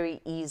very,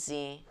 very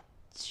easy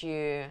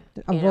to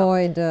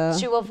Avoid.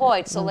 to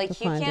avoid. So them like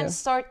to you find can you.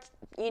 start,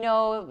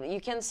 you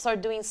can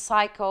start doing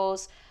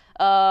cycles.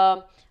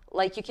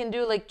 Like you can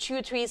do like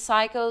 2-3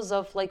 cycles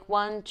of like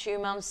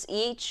 1-2 months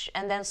each,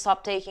 and then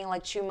stop taking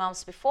like 2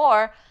 months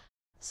before.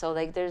 So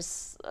like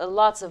there's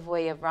lots of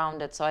way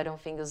around it. So I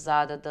don't think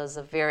USADA does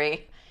a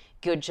very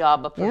good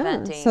job of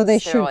preventing So they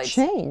steroids.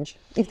 should change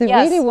if they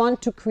Yes. really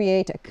want to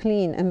create a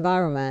clean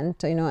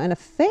environment, and a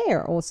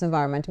fair also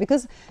environment.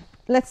 Because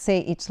let's say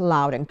it's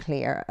loud and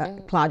clear,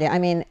 Claudia. I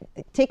mean,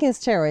 taking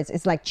steroids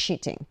is like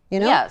cheating,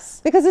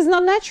 Yes. because it's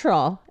not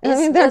natural. I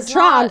mean, they're It's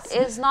not- drugs.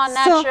 It's not So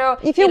natural.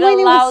 if you're It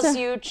winning with allows ster-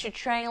 you to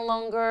train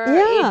longer.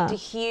 Yeah. It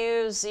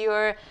heals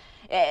your,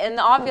 and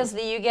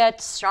obviously you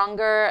get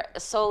stronger.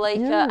 So like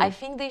I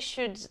think they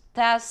should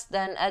test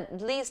then at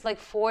least like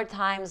 4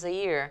 times a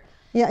year.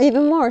 Yeah,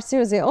 even more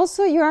seriously.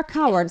 Also, you're a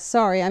coward.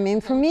 Sorry. I mean,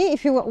 for me,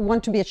 if you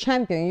want to be a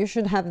champion, you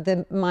should have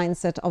the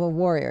mindset of a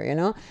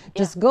warrior,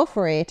 Just go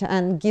for it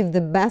and give the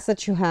best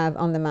that you have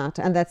on the mat.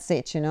 And that's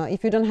it,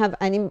 If you don't have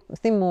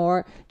anything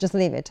more, just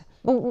leave it.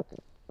 But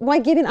why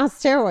giving us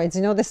steroids?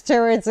 The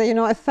steroids,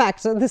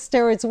 effect, the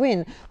steroids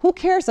win. Who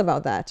cares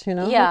about that, Who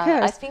Yeah,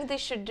 cares? I think they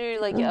should do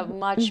like a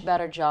much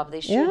better job. They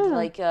should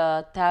like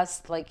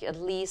test like at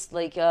least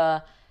like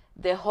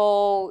the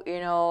whole,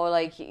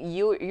 like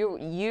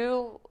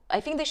you. I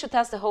think they should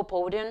test the whole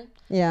podium.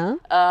 Yeah.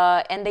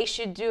 And they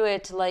should do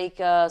it like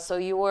so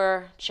you were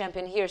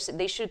champion here. So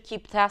they should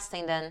keep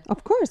testing then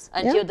Of course.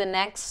 until the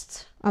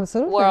next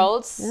Absolutely.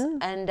 Worlds, Yeah.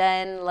 and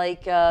then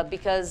like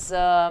because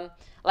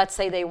let's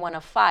say they want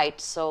to fight.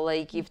 So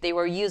like if they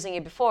were using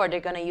it before,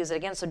 they're gonna use it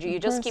again. So you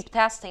just course. keep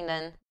testing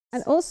then.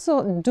 And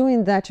also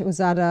doing that,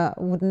 USADA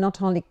would not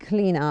only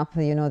clean up,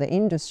 the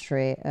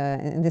industry,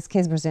 in this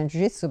case Brazilian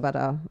Jiu-Jitsu, but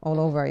all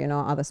over,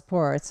 other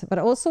sports, but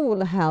also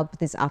will help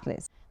these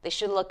athletes. They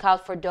should look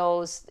out for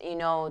those,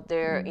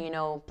 they're,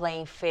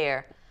 playing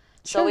fair.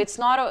 So Sure. it's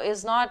not,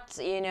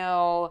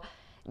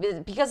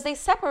 because they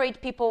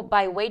separate people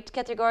by weight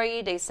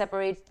category, they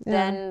separate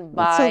then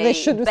by So they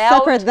should belt.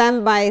 separate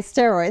them by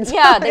steroids.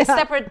 Yeah, they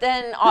separate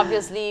then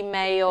obviously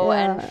male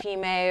and Yeah.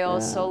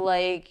 female. So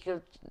like,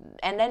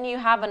 and then you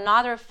have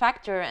another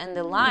factor in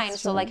the line.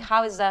 So true. like,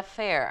 how is that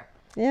fair?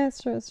 Yeah,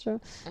 it's true, it's true.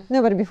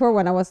 No, but before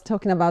when I was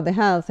talking about the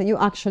health, you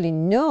actually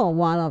know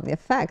one of the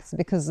effects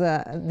because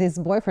this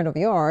boyfriend of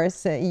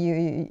yours,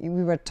 we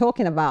were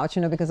talking about,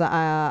 because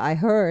I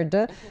heard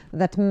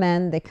that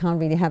men, they can't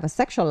really have a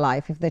sexual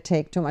life if they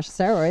take too much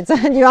steroids,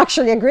 and you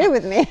actually agree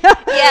with me.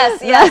 Yes,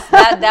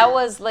 that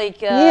was like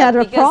He had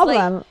a because,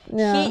 problem. Like,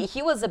 Yeah.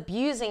 he was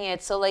abusing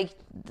it. So like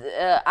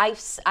I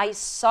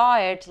saw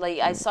it, like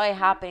I saw it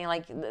happening.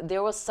 Like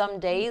there was some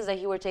days that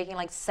he were taking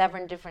like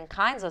 7 different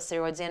kinds of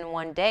steroids in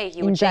one day.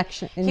 He would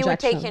he would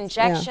take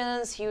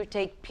injections, he would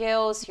take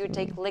pills, he would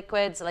take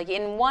liquids, like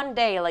in one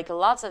day, like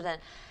lots of them.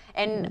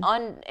 And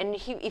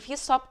if he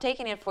stopped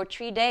taking it for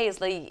 3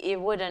 days, like it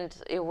wouldn't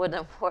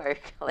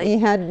work. Like He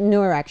had no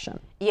erection.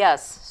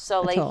 yes,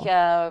 so like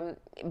all.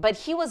 but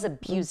he was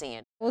abusing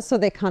it. Also,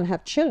 they can't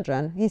have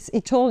children. He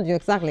told you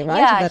exactly, right?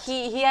 Yeah, That-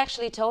 he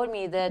actually told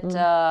me that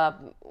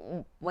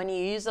when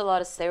you use a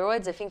lot of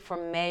steroids, I think for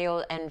male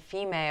and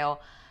female,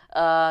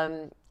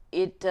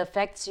 it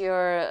affects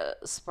your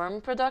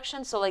sperm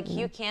production. So like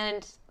you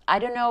can't, I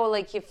don't know,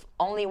 like if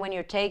only when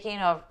you're taking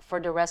or for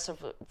the rest of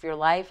your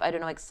life, I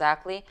don't know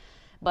exactly,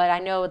 but I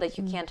know that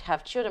you can't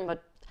have children.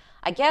 But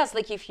I guess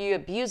like if you're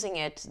abusing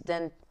it,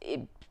 then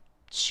it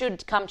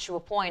should come to a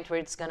point where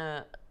it's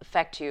gonna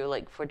affect you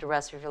like for the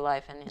rest of your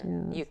life,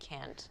 and you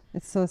can't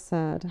It's so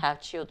sad.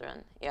 have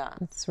children. Yeah.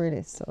 It's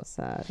really so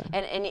sad.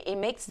 And it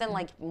makes them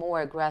like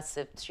more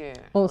aggressive too.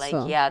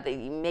 Also. Like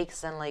it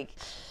makes them like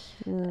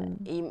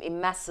it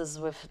messes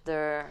with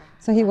their.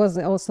 So he was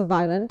also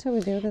violent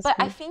with you this But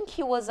I week? think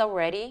he was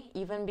already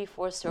even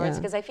before steroids Yeah.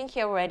 because I think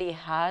he already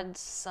had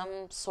some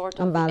sort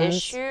of Unbalance,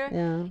 issue.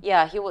 yeah.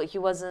 Yeah, he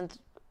wasn't.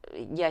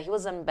 Yeah, he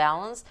was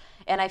unbalanced,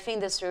 and I think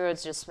the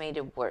steroids just made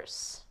it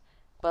worse.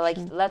 But like,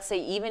 let's say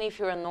even if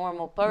you're a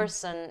normal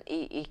person,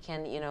 it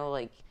can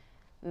like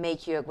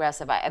make you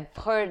aggressive. I've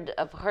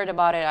heard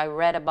about it. I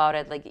read about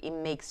it. Like it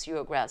makes you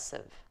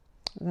aggressive.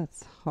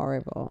 That's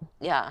horrible.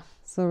 Yeah.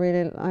 So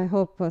really, I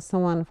hope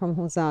someone from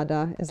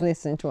Husada is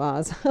listening to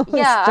us.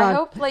 Yeah, I Start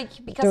hope like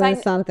because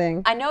doing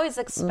something. I know it's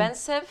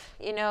expensive,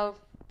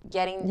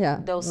 getting Yeah,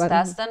 those but-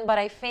 tests done, but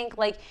I think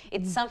like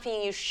it's something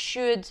you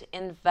should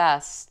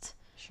invest,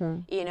 Sure.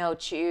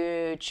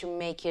 to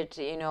make it,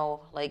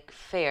 like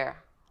fair,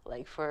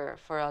 like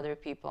for other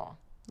people.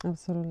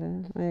 Absolutely.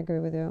 I agree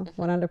with you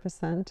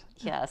 100%.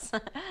 Yes.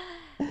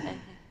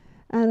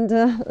 And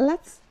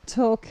let's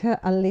talk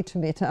a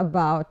little bit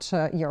about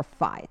your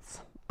fights.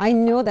 I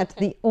know that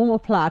the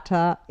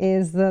omoplata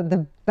is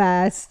the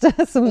best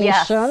submission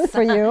Yes.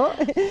 for you.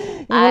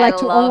 You I would like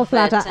to love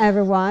omoplata it.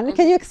 everyone.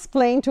 Can you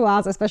explain to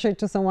us, especially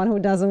to someone who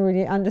doesn't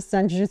really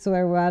understand jiu-jitsu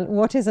very well,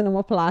 what is an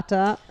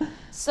omoplata?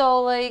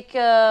 So like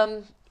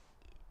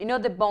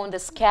the bone, the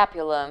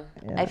scapula.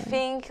 I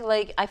think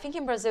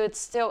in Brazil it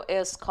still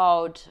is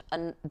called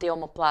the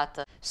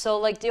omoplata. So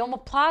like the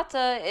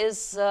omoplata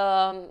is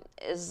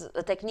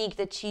a technique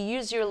that you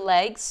use your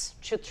legs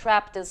to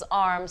trap this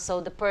arm.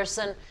 So the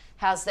person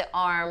has the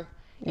arm,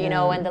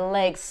 and the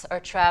legs are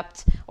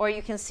trapped. Or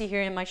you can see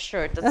here in my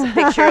shirt, that's a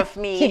picture of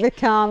me Keep it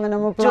calm and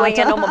omoplata. doing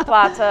an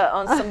omoplata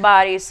on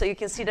somebody. So you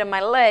can see that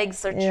my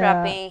legs are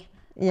trapping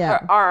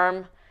her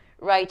arm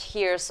right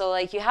here. So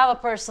like you have a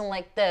person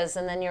like this,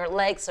 and then your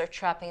legs are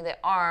trapping the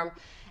arm.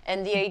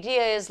 And the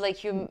idea is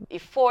like you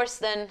force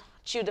them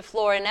to the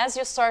floor, and as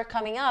you start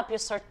coming up, you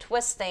start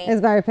twisting. It's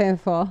very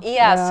painful.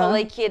 Yeah, so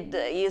like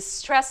it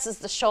stresses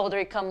the shoulder.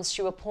 It comes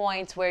to a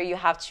point where you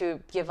have to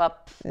give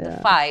up the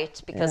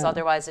fight because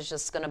otherwise it's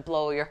just gonna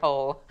blow your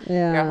whole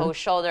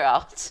shoulder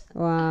out.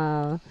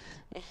 Wow.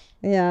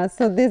 Yeah,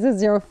 so this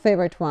is your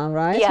favorite one,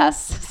 right?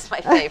 Yes, it's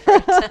my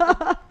favorite.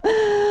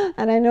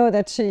 And I know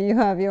that you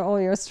have all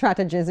your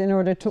strategies in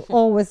order to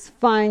always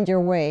find your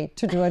way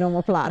to do an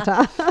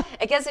omoplata.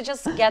 I guess it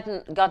just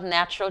got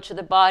natural to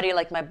the body.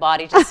 Like my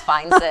body just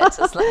finds it. It's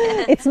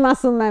like, It's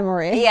muscle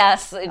memory.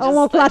 yes, it just,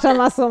 Omoplata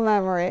muscle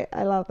memory.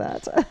 I love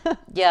that.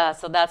 yeah.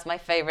 So that's my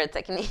favorite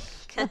technique.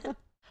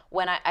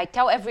 When I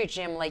tell every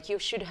gym like you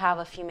should have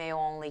a female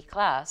only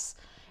class,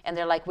 and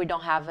they're like, we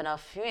don't have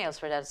enough females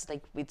for that. It's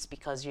like, it's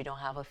because you don't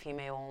have a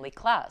female only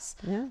class.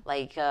 Yeah.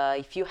 Like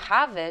if you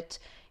have it,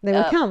 They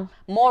will come.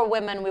 more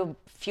women will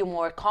feel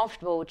more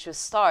comfortable to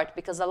start,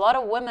 because a lot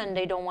of women,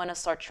 they don't want to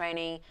start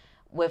training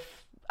with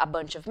a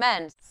bunch of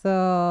men.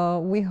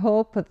 So we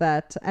hope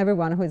that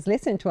everyone who is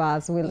listening to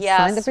us will Yes,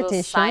 sign the we'll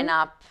petition. sign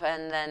up,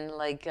 and then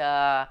like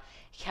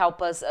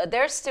help us.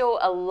 There's still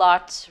a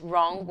lot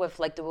wrong with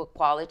like the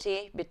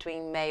equality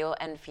between male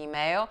and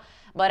female,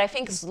 but I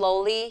think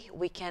slowly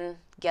we can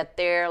get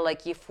there.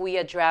 Like if we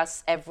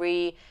address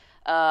every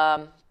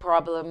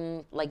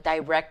problem like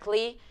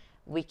directly,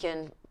 we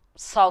can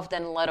solve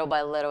them little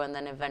by little and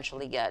then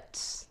eventually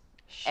get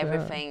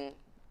everything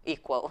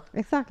equal.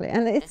 Exactly.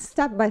 And it's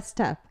step by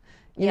step.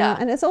 You Yeah. know,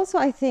 and it's also,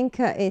 I think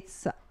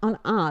it's on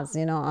us,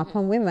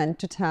 upon women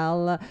to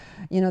tell,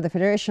 the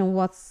federation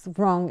what's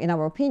wrong in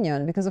our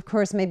opinion, because of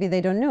course maybe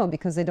they don't know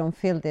because they don't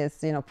feel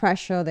this,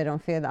 pressure, they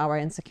don't feel our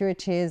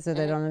insecurities, they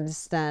don't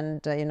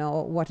understand,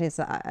 what is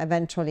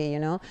eventually,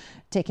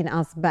 taking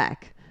us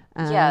back.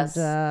 And Yes.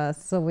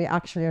 So we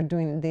actually are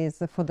doing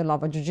this for the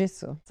love of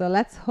jiu-jitsu. So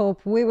let's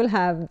hope we will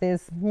have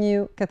this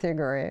new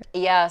category.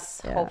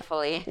 Yes,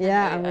 hopefully.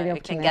 Yeah, I'm really we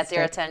can get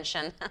their optimistic.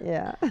 attention.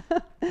 Yeah.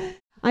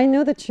 I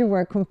know that you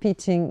were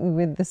competing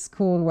with the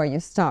school where you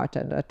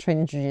started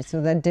training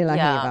jiu-jitsu, the De La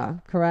Yeah.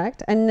 Riva,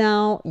 correct? And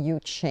now you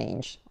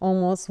changed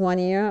almost 1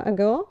 year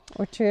ago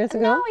or 2 years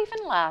ago? No,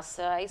 even less.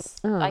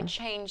 I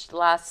changed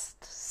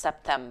last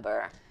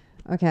September.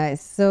 Okay,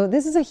 so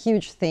this is a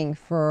huge thing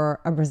for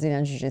a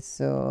Brazilian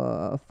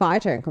jiu-jitsu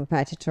fighter and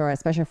competitor,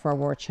 especially for a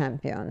world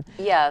champion.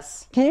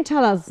 Yes. Can you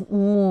tell us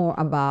more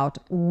about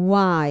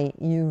why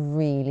you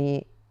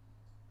really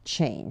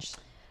changed?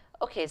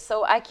 Okay,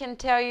 so I can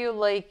tell you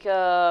like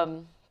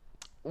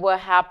what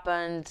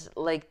happened,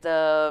 like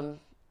you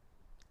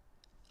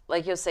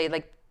say,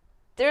 like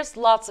there's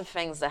lots of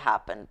things that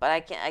happened, but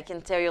I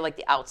can tell you like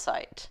the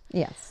outside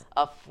Yes.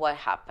 of what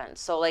happened.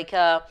 So like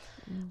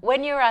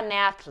when you're an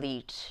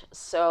athlete,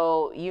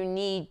 so you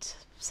need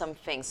some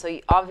things. So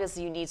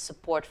obviously you need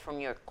support from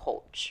your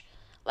coach.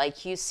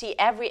 Like you see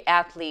every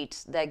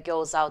athlete that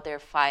goes out there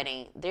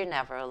fighting, they're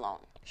never alone.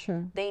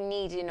 Sure. They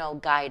need,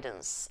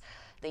 guidance.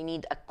 They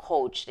need a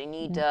coach. They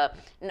need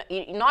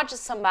not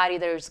just somebody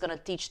that is going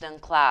to teach them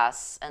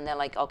class and they're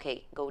like,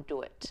 okay, go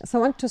do it.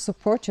 Someone to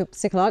support you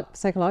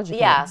psychologically.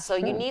 Yeah, so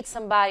Sure. you need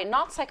somebody,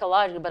 not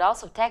psychologically, but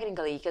also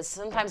technically, because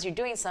sometimes you're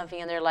doing something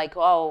and they're like,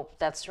 oh,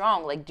 that's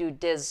wrong. Like, do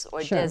this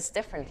or Sure. this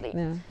differently.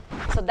 Yeah.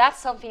 So that's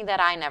something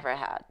that I never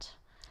had.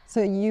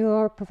 So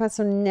your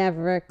professor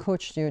never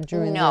coached you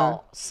during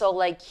No. So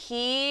like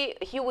he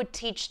would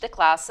teach the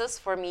classes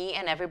for me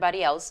and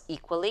everybody else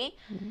equally,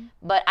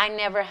 but I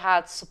never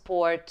had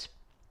support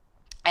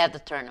at the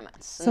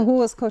tournaments. So who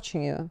was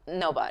coaching you?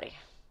 Nobody.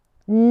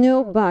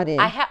 Nobody.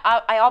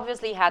 I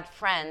obviously had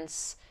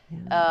friends,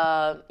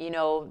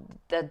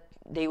 that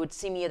they would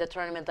see me at the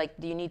tournament, like,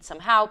 do you need some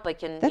help? I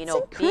can, That's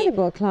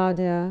incredible,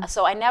 Claudia.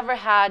 So I never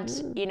had,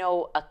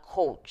 a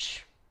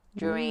coach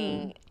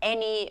during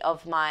any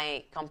of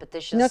my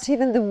competitions. Not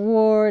even the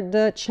world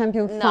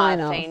champion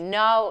final. Nothing.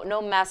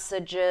 No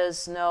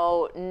messages.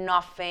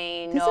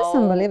 Nothing. This is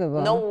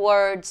unbelievable. No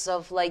words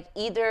of like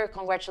either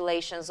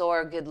congratulations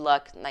or good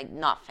luck. Like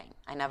nothing.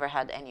 I never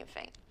had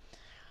anything.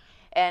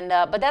 And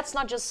but that's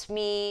not just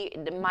me.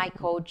 My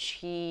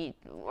coach,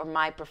 or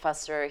my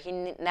professor, he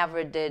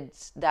never did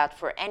that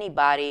for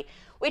anybody.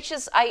 Which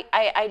is,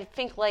 I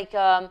think like.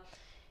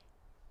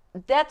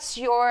 That's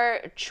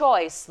your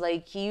choice.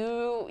 Like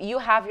you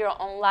have your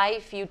own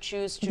life. You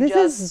choose to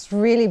This is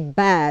really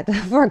bad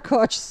for a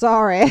coach.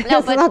 Sorry, No,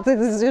 it's but- not that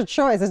this is your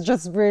choice. It's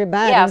just really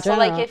bad. yeah. in So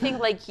like general. I think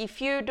like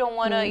if you don't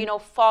want to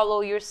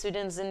follow your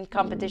students in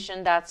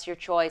competition, that's your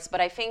choice.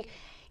 But I think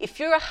if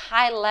you're a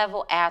high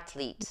level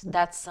athlete,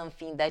 that's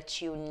something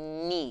that you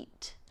need.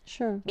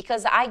 Sure.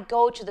 Because I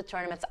go to the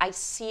tournaments, I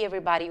see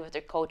everybody with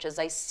their coaches.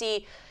 I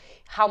see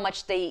how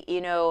much they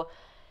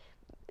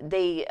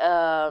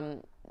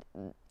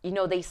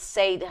they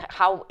say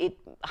how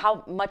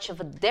much of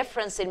a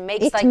difference it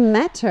makes. It like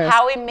matters.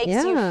 how it makes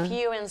Yeah, you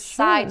feel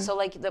inside. sure. So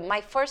like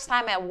my first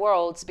time at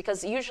Worlds,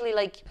 because usually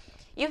like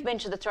you've been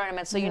to the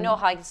tournament, so you know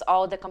how it's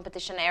all the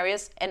competition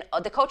areas, and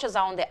the coaches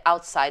are on the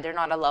outside; they're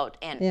not allowed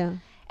in. Yeah.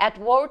 At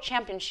World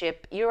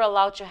Championship, you're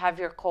allowed to have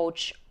your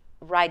coach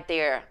right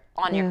there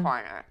on your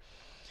corner,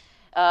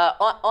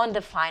 on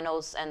the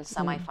finals and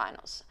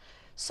semifinals.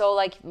 So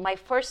like my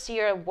first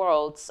year at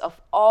Worlds, of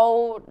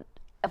all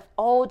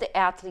the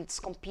athletes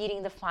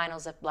competing the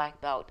finals at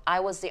black belt, I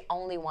was the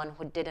only one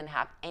who didn't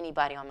have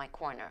anybody on my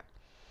corner.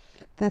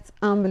 That's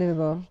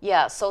unbelievable.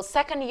 Yeah, so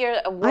second year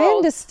at I Worlds,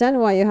 understand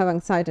why you have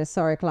anxiety.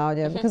 Sorry,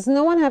 Claudia, because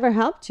no one ever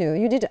helped you.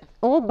 You did it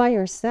all by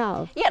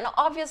yourself. yeah, no,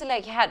 obviously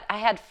like I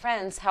had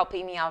friends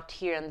helping me out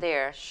here and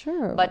there.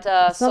 Sure, But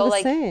it's so not the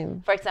like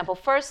same. for example,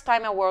 first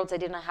time at Worlds I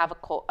didn't have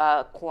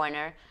a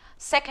corner.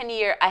 Second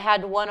year I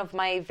had one of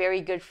my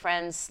very good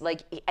friends,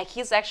 like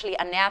he's actually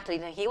an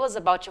athlete and he was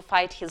about to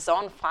fight his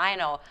own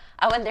final.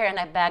 I went there and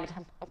I begged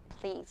him, oh,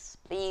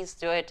 please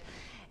do it.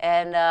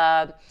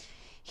 And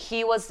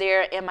he was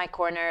there in my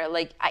corner.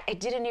 Like I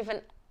didn't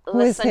even Who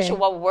is listen he? to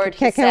what word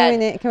Can he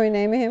said. Can we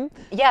name him?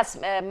 Yes,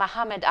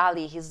 Muhammad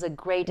Ali. He's a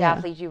great Yeah.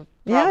 athlete. You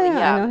Yeah, probably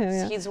yeah, I know him,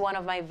 yeah. He's one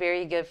of my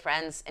very good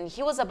friends, and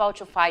he was about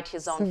to fight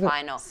his own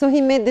final. So he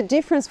made the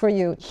difference for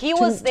you. He to-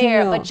 was to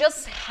there, know. but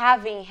just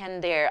having him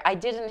there, I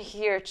didn't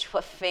hear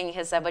a thing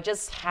he said, but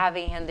just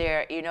having him there,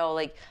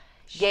 like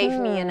gave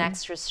me an Sure.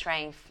 extra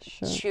strength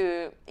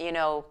Sure.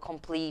 to,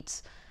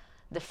 complete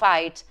the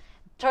fight.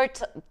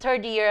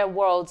 Third year at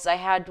Worlds, I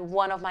had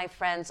one of my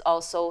friends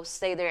also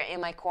stay there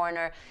in my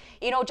corner.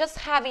 Just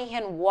having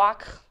him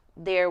walk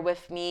there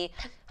with me,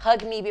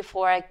 hug me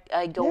before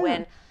I go Yeah.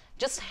 in.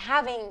 Just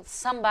having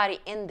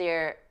somebody in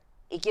there,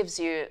 it gives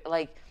you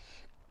like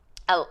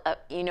a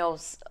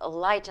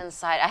light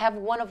inside. I have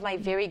one of my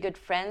very good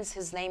friends.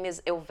 His name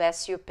is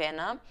Elvésio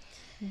Pena.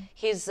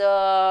 He's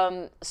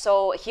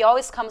so he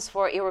always comes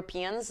for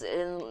Europeans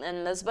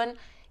in Lisbon.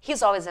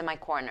 He's always in my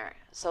corner.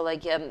 So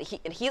like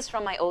he's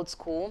from my old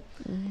school,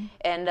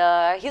 and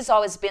he's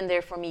always been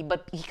there for me.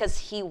 But because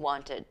he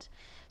wanted,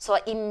 so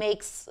it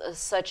makes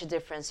such a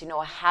difference,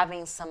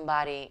 having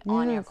somebody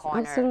on your Yes,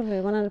 corner,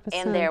 absolutely, 100%.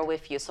 in there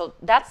with you. So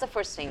that's the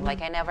first thing.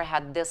 Like I never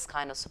had this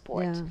kind of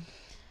support.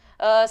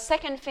 Yeah.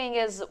 Second thing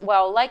is,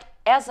 well, like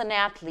as an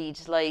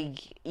athlete,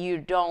 like you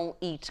don't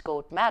eat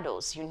gold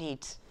medals. You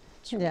need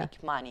to Yeah.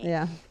 make money.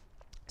 Yeah.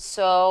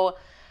 So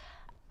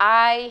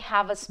I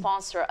have a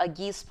sponsor, a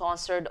gi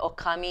sponsored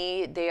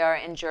Okami. They are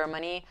in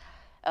Germany.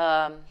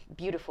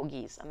 Beautiful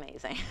gis,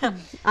 amazing.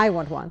 I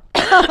want one.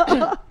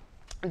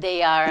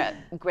 They are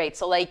great.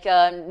 So like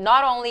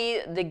not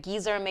only the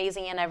gis are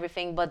amazing and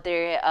everything, but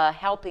they're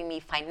helping me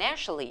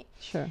financially.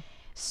 Sure.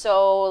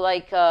 So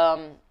like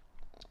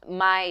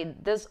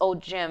this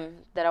old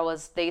gym that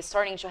they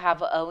starting to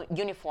have a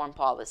uniform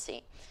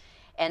policy.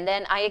 And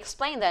then I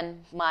explained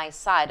then my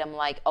side. I'm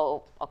like,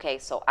 oh, okay,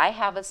 so I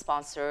have a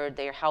sponsor.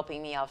 They're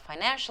helping me out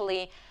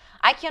financially.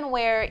 I can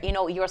wear,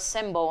 your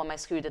symbol on my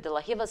scooter, the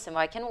La Riva symbol.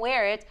 I can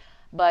wear it,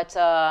 but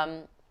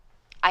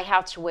I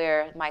have to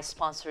wear my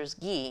sponsor's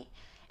gi.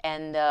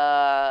 And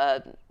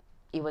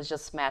it was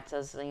just met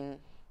as in,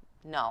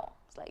 no,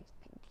 it's like,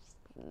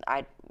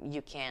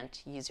 you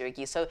can't use your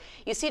gi. So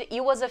you see,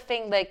 it was a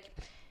thing like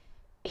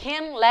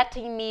him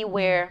letting me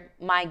wear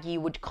my gi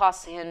would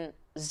cost him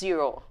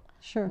zero.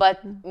 Sure.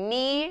 But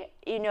me,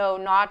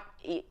 not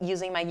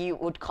using my gi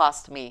would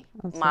cost me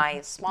my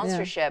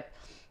sponsorship.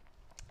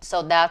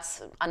 So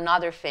that's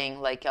another thing.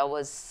 Like I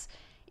was,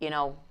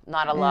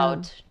 not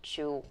allowed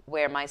to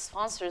wear my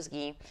sponsor's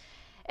gi.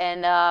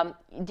 And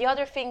the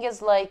other thing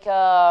is like,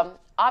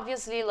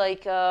 obviously,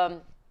 like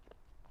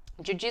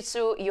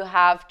jiu-jitsu, you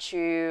have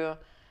to,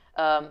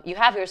 you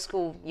have your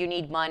school, you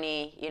need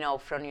money,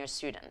 from your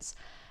students.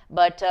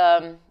 But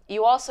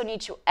you also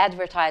need to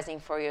advertising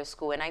for your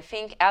school. And I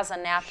think as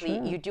an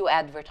athlete, you do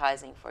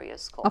advertising for your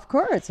school. Of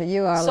course,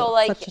 you are So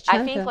like, such a I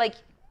champion. think like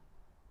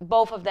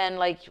both of them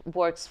like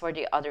works for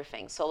the other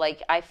thing. So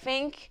like, I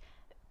think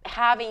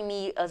having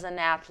me as an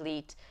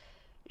athlete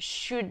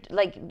should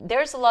like,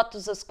 there's a lot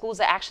of the schools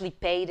that actually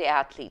pay the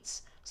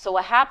athletes. So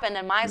what happened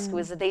in my school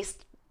is that they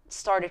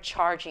started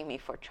charging me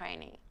for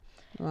training.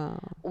 Wow.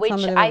 Which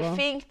It's I unbelievable.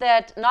 think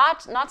that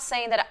not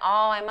saying that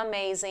I'm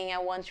amazing, I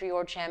won 3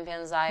 world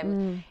champions.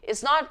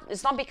 It's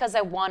not because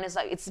I won.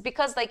 It's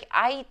because like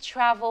I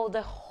travel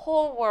the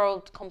whole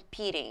world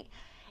competing,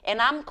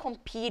 and I'm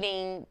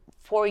competing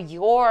for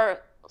your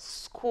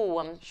school.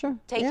 I'm Sure,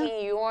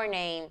 taking your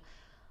name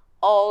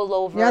all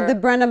over You're the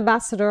brand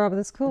ambassador of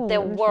the school. the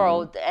literally.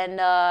 world,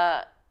 and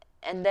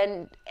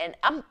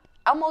I'm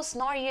almost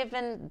not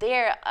even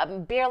there.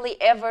 I'm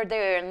barely ever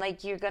there, and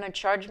like you're gonna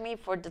charge me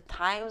for the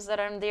times that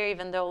I'm there,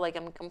 even though like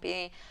I'm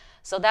competing.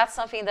 So that's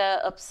something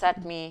that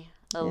upset me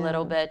a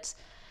little bit.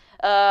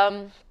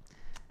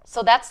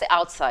 So that's the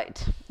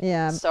outside.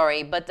 Yeah.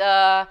 Sorry, but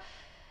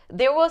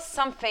there was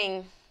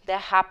something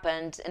that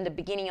happened in the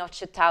beginning of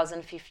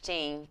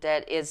 2015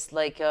 that is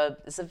like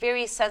it's a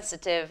very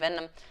sensitive,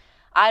 and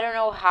I don't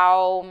know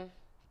how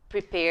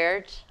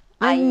prepared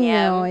I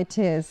know am it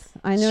is.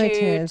 I know it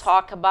to is.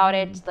 talk about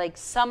it. Like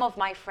some of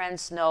my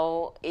friends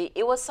know,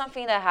 it was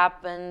something that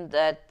happened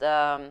that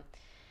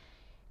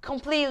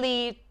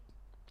completely,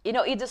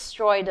 it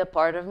destroyed a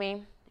part of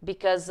me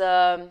because.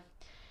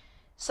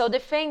 So the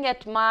thing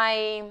at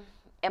my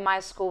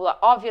school,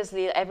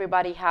 obviously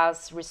everybody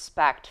has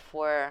respect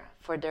for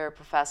their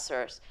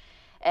professors,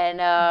 and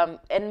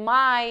in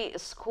my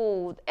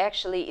school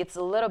actually it's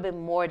a little bit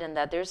more than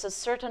that. There's a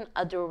certain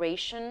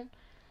adoration,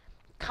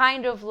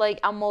 kind of like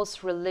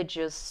almost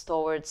religious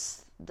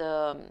towards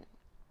the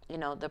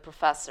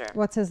professor.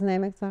 What's his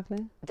name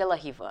exactly? De La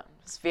Riva.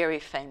 It's very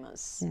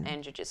famous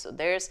in jiu-jitsu.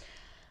 There's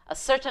a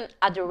certain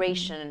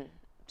adoration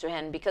to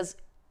him because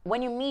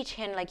when you meet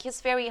him, like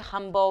he's very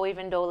humble,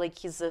 even though like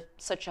he's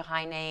such a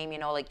high name,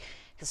 like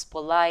he's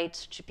polite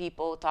to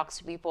people, talks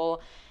to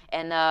people,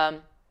 and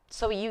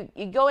so you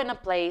go in a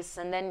place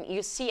and then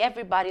you see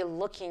everybody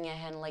looking at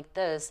him like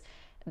this.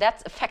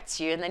 That affects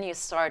you, and then you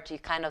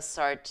kind of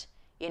start,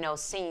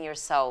 seeing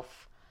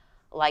yourself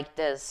like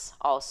this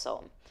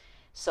also.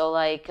 So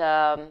like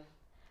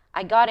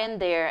I got in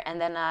there,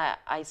 and then I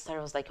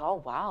was like, oh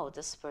wow,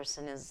 this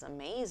person is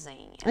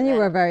amazing. And you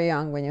then, were very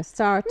young when you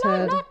started.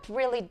 no, not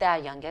really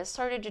that young. I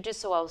started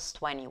jiu-jitsu, I was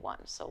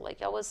 21. So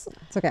like I was,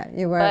 It's okay.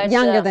 You were But,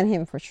 younger than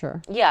him for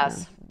sure.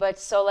 yes, but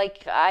so like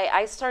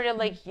I started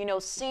like, you know,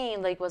 seeing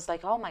like, was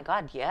like, oh my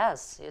God, yes,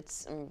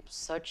 it's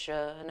such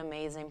an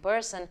amazing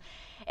person.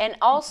 And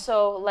also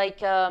like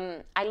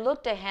I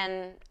looked at him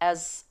as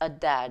a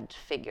dad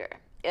figure.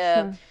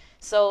 Sure.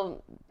 So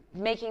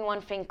making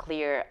one thing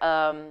clear,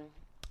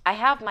 I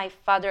have my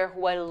father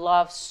who I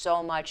love so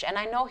much, and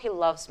I know he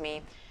loves me.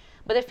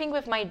 But the thing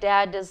with my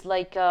dad is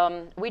like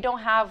we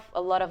don't have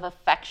a lot of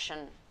affection.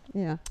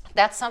 Yeah.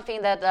 That's something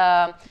that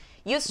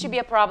used to be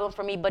a problem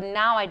for me, but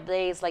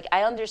nowadays, like I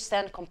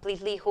understand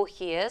completely who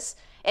he is,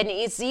 and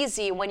it's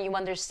easy when you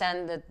understand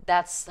that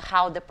that's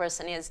how the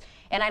person is.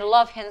 And I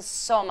love him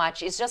so much.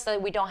 It's just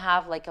that we don't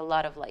have like a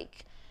lot of like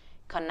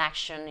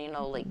connection, you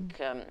know,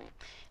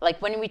 like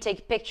when we take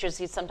pictures,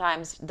 he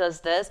sometimes does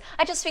this.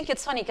 I just think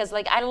it's funny because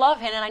like I love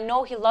him and I know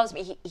he loves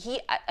me.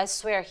 I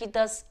swear, he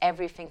does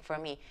everything for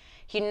me.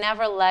 He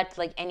never let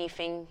like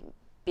anything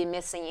be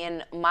missing in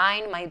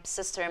mine, my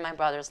sister, and my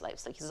brother's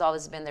lives. Like he's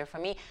always been there for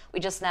me. We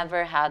just never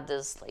had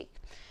this like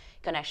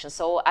connection.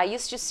 So I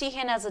used to see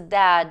him as a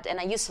dad, and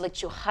I used to like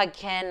to hug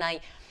him.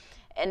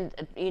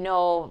 You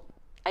know,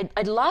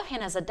 I love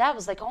him as a dad. I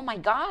was like, oh my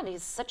God,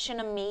 he's such an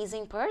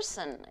amazing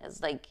person.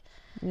 It's like,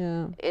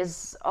 Yeah.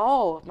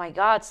 oh my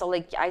God. So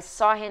like I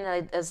saw him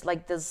as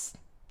like this,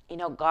 you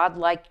know,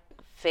 godlike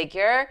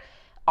figure,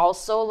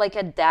 also like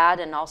a dad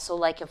and also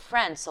like a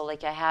friend. So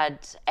like I had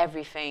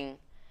everything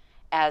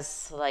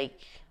as like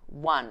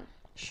one.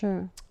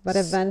 Sure. But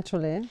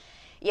eventually.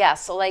 Yeah,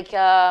 so like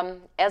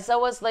as I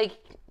was like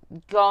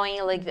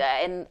going like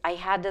and I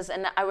had this,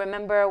 and I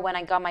remember when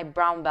I got my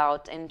brown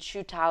belt in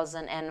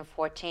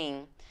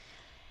 2014,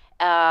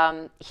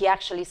 he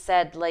actually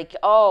said like,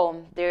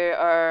 oh,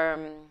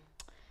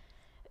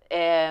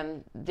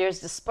 there's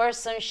this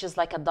person, she's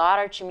like a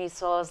daughter to me.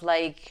 So I was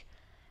like,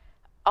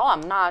 oh,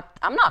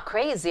 I'm not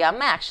crazy,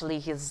 I'm actually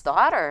his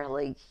daughter.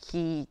 Like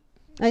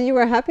And you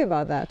were happy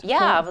about that?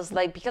 yeah, I was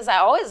like, because I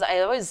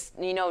always,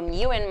 you know,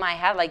 knew in my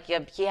head, like,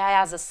 he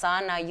has a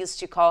son. I used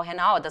to call him,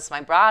 oh, that's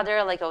my brother.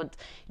 Like, I would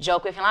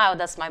joke with him, oh,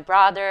 that's my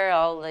brother.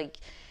 Oh, like,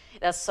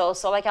 that's so,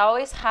 like, I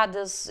always had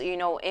this, you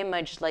know,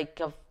 image, like,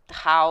 of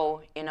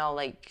how, you know,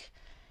 like,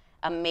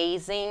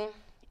 amazing,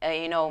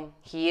 you know,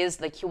 he is.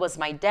 Like, he was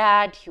my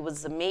dad. He was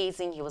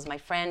amazing. He was my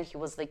friend. He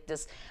was, like,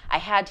 this, I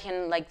had him,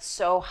 like,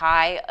 so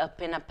high up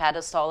in a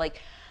pedestal, like,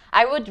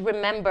 I would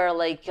remember,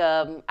 like,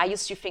 I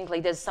used to think,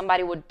 like,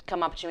 somebody would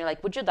come up to me, like,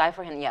 would you die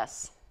for him?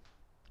 Yes.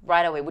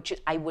 Right away.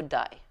 I would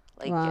die.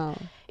 Like, Wow.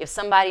 if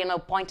somebody, you know,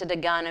 pointed a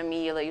gun at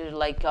me,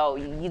 like, oh,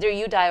 either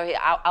you die or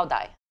I'll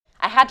die.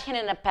 I had him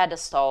in a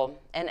pedestal,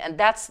 and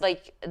that's,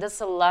 like, that's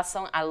a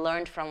lesson I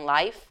learned from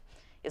life.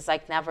 It's,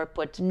 like, never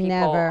put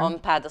people on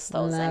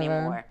pedestals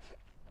anymore.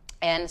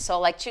 And so,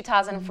 like,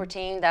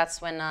 2014, that's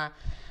when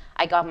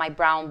I got my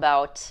brown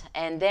belt.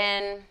 And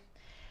then,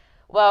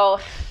 well,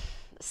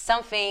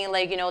 something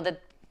like, you know, that,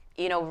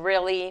 you know,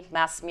 really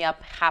messed me up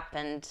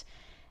happened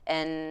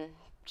in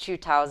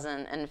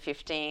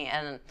 2015.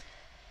 And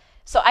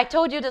so I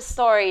told you the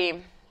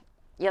story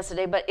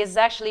yesterday, but it's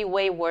actually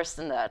way worse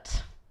than that.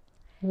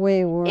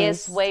 Way worse.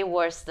 It's way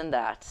worse than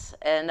that.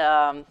 And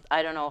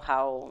I don't know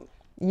how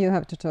You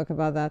have to talk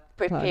about that,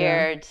 Claudia.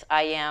 prepared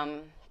I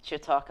am to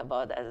talk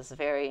about that. It's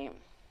very...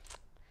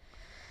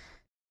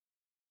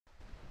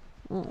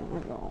 Oh my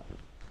God.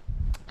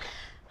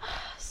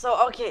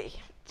 So, okay,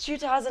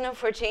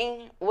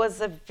 2014 was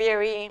a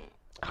very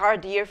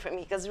hard year for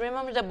me, because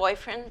remember the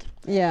boyfriend?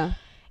 Yeah.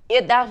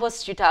 That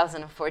was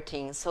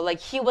 2014. So like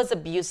he was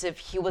abusive.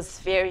 He was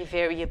very,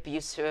 very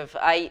abusive.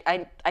 I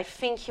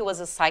think he was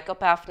a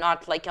psychopath,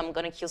 not like I'm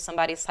gonna kill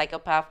somebody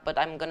psychopath, but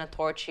I'm gonna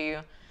torture you,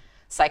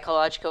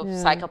 psychological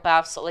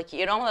psychopath. So like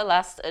it only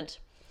lasted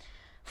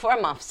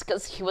 4 months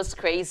because he was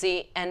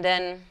crazy. And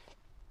then,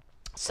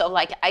 so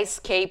like I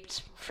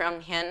escaped from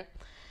him.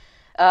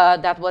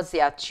 That was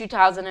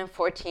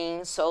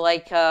 2014. So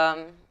like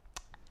I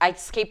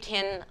escaped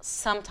him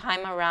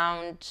sometime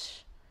around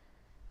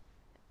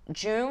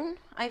June,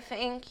 I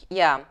think.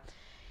 Yeah.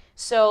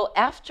 So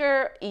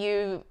after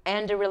you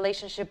end a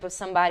relationship with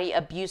somebody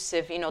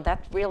abusive, you know,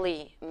 that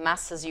really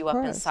messes you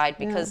up inside,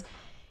 because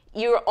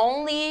you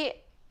only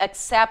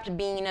accept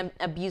being in an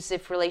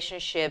abusive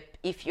relationship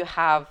if you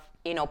have,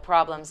 you know,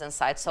 problems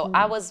inside. So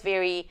I was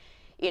very,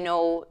 you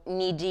know,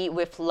 needy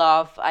with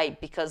love.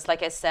 Because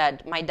like I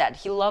said, my dad,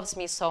 he loves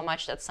me so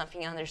much. That's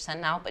something I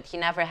understand now, but he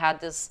never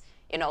had this,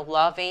 you know,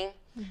 loving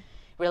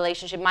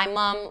relationship. My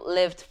mom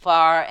lived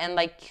far, and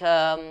like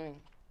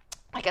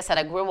I said,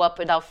 I grew up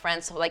without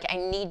friends, so like I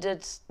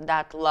needed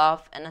that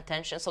love and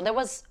attention. So there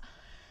was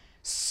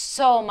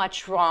so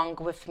much wrong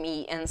with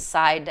me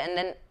inside. And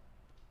then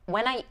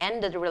when I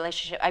ended the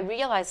relationship, I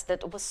realized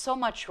that it was so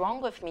much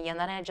wrong with me. And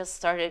then I just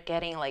started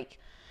getting like,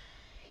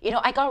 you know,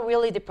 I got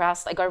really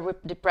depressed. I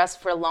got depressed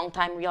for a long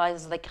time,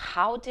 realized like,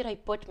 how did I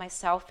put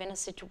myself in a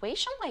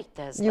situation like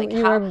this?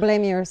 You how, were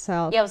blaming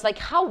yourself. Yeah, I was like,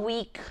 how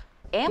weak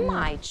am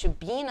I to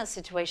be in a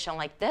situation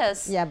like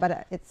this? Yeah,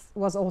 but it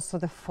was also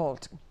the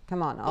fault.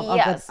 Come on,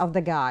 of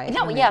the guy.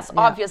 No, I mean, yes,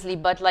 obviously,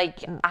 but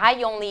like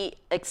I only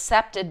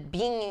accepted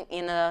being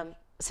in a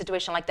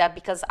situation like that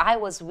because I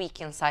was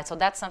weak inside. So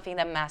that's something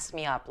that messed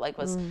me up. Like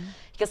was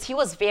because he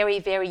was very,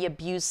 very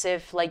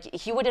abusive. Like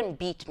he wouldn't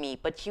beat me,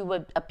 but he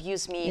would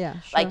abuse me. Yeah,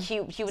 sure. Like he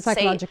would say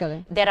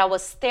Psychologically. that I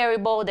was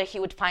terrible, that he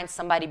would find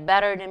somebody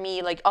better than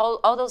me, like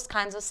all those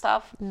kinds of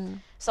stuff.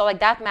 So like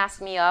that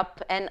messed me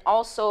up. And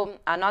also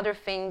another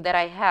thing that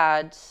I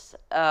had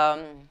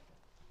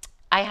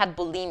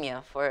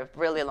bulimia for a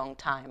really long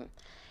time.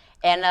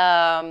 And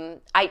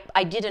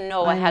I didn't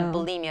know I had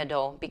bulimia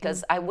though,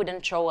 because I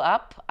wouldn't throw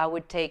up. I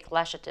would take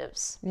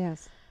laxatives.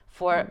 Yes.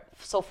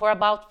 So for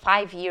about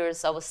 5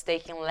 years, I was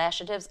taking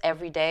laxatives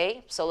every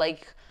day. So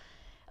like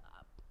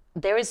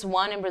there is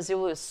one in Brazil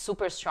who is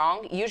super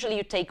strong. Usually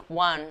you take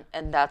one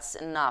and that's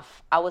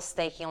enough. I was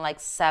taking like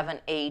 7,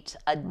 8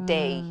 a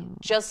day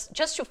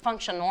just to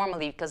function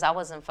normally, because I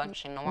wasn't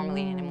functioning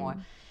normally anymore.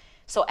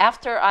 So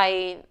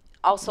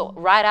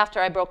right after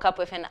I broke up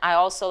with him, I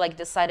also like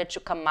decided to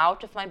come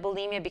out of my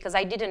bulimia because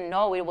I didn't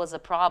know it was a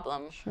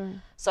problem. Sure.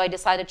 So I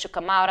decided to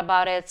come out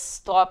about it,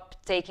 stop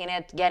taking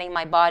it, getting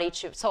my body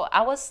to. So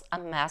I was a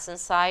mess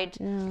inside.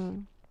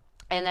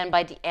 And then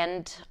by the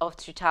end of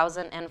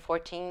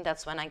 2014,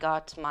 that's when I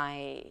got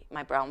my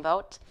brown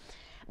belt.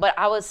 But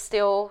I was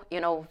still,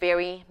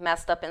 very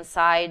messed up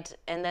inside.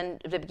 And then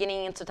the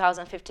beginning in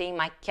 2015,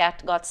 my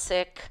cat got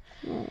sick.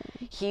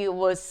 He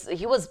was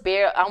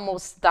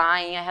almost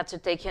dying. I had to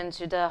take him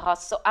to the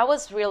hospital. So I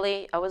was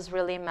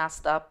really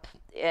messed up,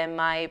 and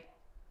my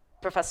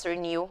professor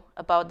knew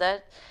about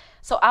that.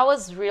 So I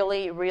was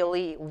really,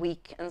 really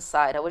weak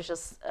inside. I was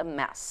just a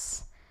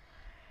mess.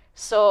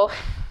 So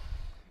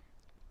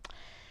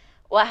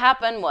what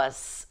happened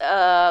was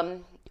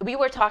we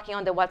were talking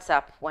on the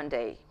WhatsApp one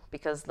day,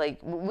 because like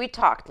we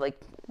talked, like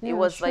it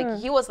was sure. like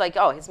he was like,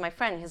 oh, he's my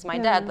friend, he's my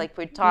dad, like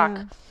we talk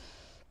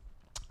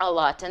a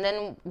lot. And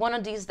then one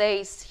of these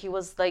days he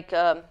was like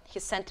he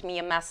sent me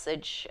a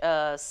message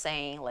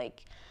saying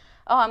like,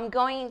 oh, I'm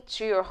going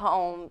to your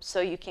home so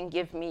you can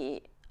give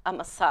me a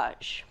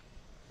massage.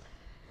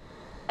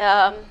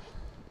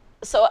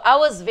 So I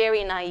was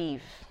very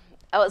naive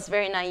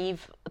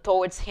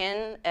towards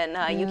him,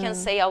 and you can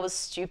say I was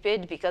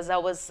stupid because I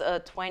was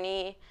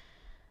 20,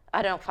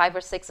 I don't know, 5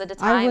 or 6 at the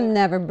time. I will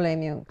never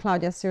blame you,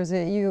 Claudia.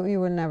 Seriously, you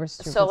were never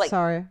stupid. So like,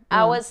 sorry.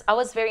 I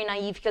was very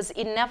naive because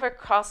it never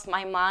crossed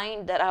my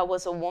mind that I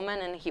was a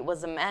woman and he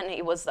was a man.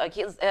 It was like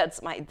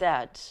that's my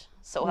dad.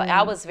 So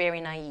I was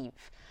very naive.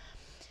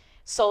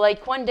 So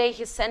like one day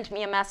he sent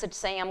me a message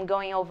saying, I'm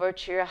going over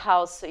to your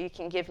house so you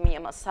can give me a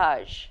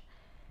massage.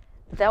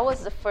 That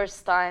was the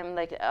first time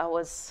like I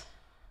was,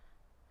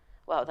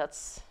 wow,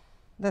 that's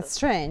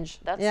strange.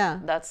 That's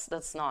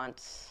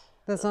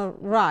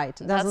not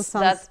right. I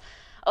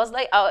was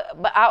like,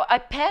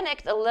 I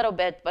panicked a little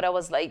bit, but I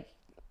was like,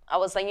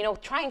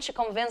 trying to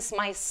convince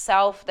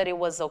myself that it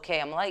was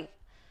okay. I'm like,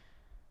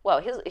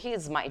 well,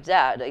 he's my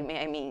dad. I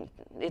mean,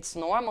 it's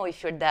normal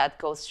if your dad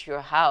goes to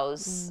your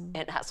house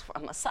and asks for a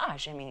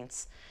massage. I mean,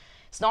 it's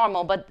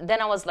normal. But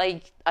then I was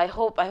like, I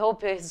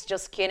hope he's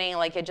just kidding.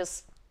 Like I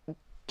just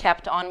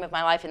kept on with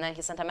my life, and then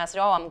he sent a message.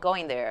 Oh, I'm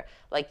going there.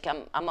 Like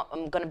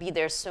I'm gonna be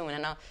there soon.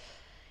 And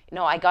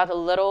I got a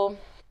little,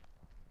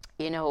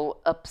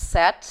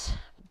 upset.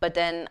 But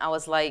then I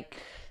was like,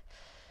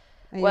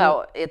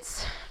 well,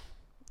 it's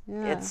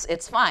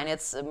fine.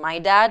 It's my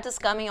dad is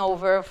coming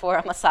over for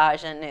a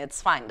massage, and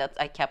it's fine. That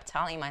I kept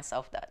telling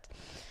myself that.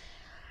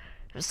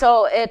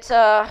 So it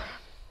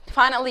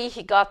finally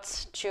he got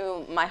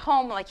to my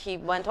home. Like he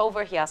went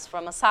over, he asked for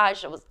a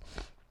massage. I was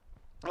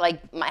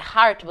like, my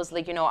heart was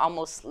like,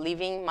 almost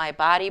leaving my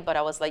body, but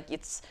I was like,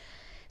 it's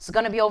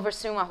gonna be over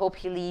soon. I hope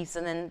he leaves.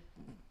 And then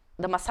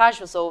the massage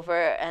was over,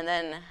 and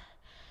then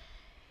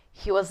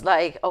he was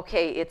like,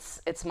 okay,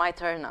 it's my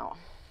turn now.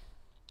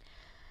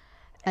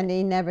 And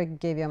he never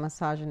gave you a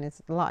massage in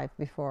his life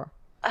before?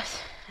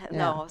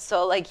 No.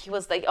 So like he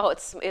was like, oh,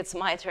 it's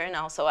my turn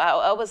now. So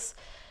I was,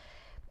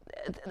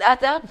 at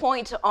that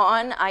point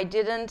on, I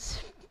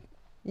didn't...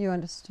 You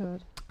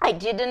understood. I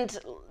didn't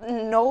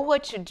know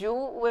what to do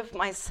with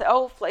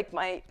myself, like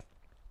my...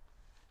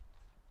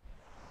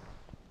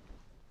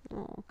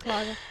 Oh,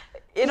 Claudia.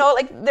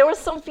 Like there was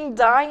something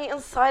dying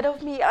inside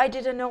of me. I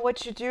didn't know what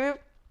to do.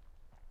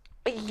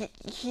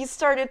 He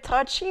started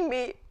touching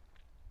me.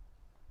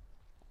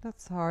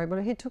 That's horrible.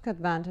 He took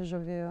advantage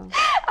of you.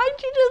 I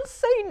didn't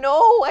say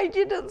no. I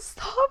didn't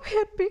stop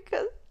it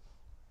because...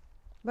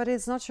 But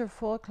it's not your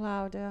fault,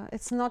 Claudia.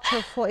 It's not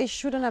your fault. He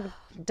shouldn't have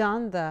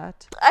done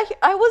that.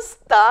 I was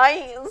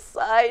dying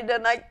inside,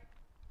 and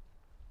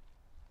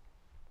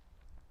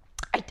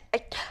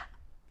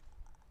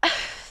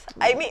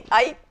I mean,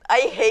 I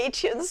hate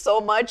him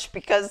so much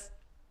because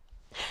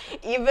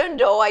even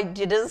though I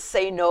didn't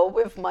say no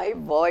with my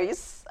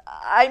voice,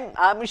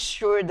 I'm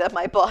sure that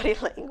my body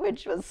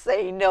language was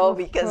saying no,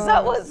 because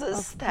that was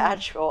his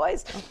natural.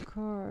 Of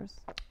course.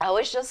 I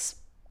was just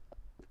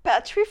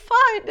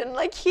petrified, and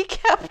like he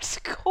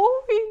kept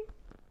going.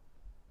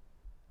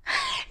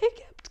 He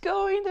kept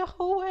going the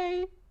whole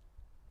way.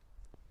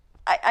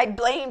 I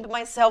blamed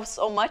myself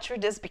so much for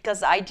this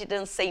because I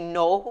didn't say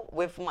no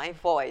with my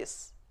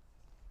voice.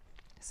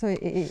 So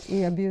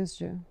he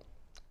abused you.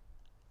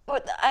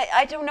 But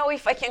I don't know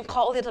if I can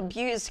call it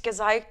abuse because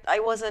I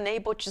wasn't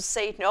able to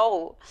say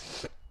no.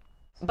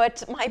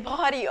 But my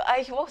body,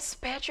 I was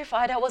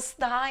petrified. I was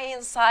dying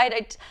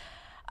inside.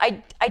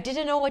 I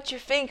didn't know what to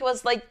think. It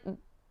was like,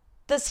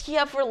 does he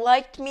ever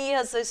liked me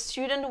as a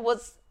student?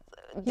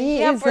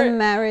 He is a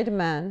married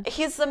man.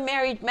 He's a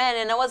married man,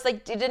 and I was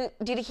like,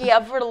 did he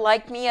ever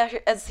like me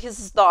as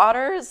his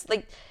daughters?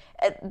 Like,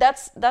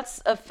 that's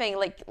a thing.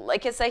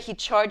 Like I said, he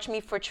charged me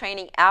for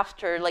training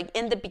after. Like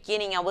in the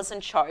beginning, I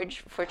wasn't charged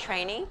for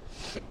training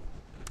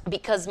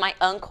because my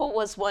uncle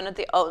was one of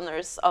the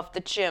owners of the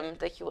gym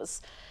that he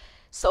was.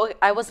 So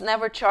I was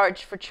never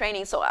charged for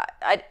training. So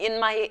I in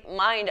my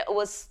mind, I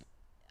was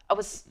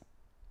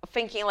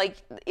thinking like,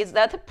 is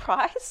that the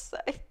price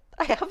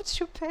I have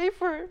to pay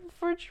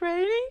for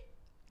training?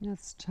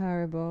 That's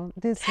terrible.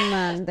 This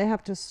man, they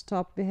have to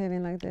stop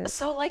behaving like this.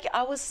 So like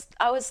I was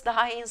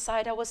dying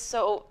inside. I was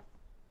so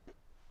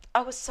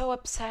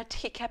upset.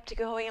 He kept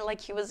going like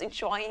he was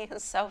enjoying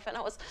himself, and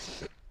I was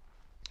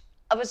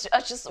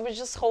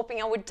just hoping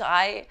I would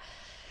die.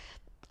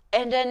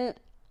 And then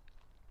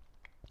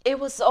it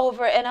was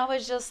over, and I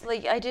was just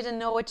like, I didn't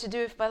know what to do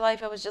with my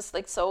life. I was just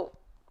like, so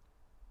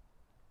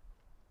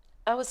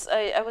I was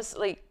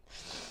like,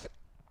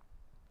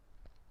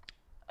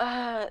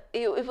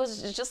 it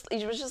was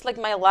just like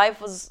my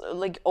life was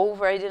like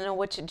over. I didn't know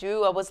what to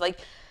do. I was like,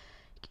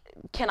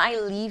 can I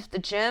leave the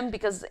gym?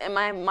 Because in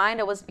my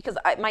mind I was, because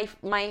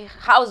my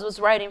house was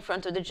right in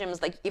front of the gym.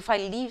 It's like, if I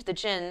leave the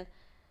gym,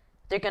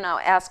 they're gonna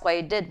ask why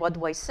I did. What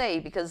do I say?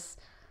 Because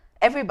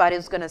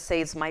everybody's gonna say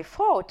it's my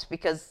fault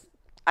because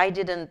I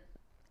didn't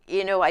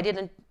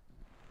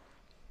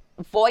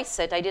voice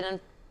it. I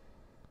didn't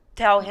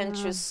tell him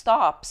to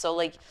stop. So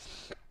like,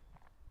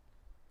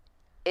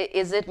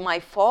 is it my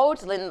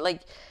fault?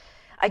 Like,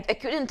 I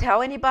couldn't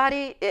tell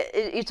anybody.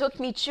 It took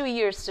me 2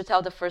 years to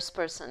tell the first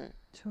person.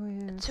 2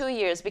 years. 2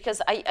 years,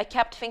 because I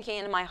kept thinking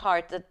in my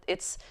heart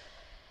that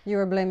you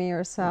were blaming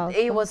yourself.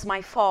 It was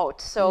my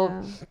fault. So,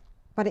 yeah.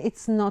 But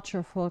it's not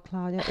your fault,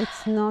 Claudia.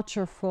 It's not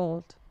your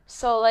fault.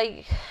 So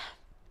like,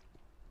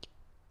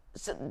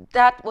 so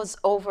that was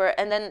over,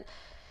 and then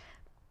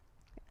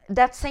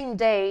that same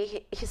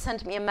day he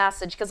sent me a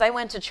message because I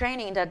went to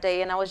training that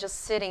day, and I was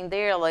just sitting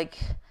there like,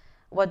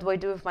 what do I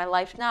do with my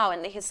life now?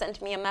 And he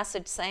sent me a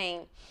message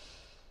saying,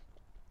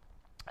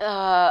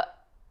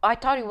 I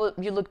thought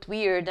you looked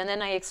weird. And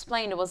then I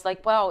explained, it was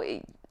like, wow,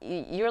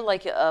 you're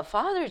like a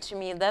father to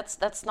me.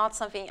 That's not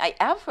something I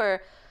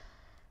ever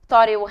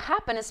thought it would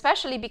happen,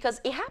 especially because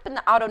it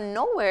happened out of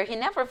nowhere. He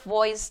never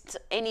voiced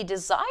any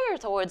desire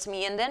towards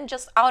me. And then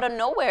just out of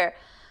nowhere,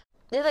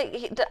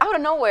 out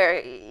of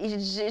nowhere,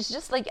 it's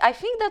just like, I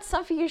think that's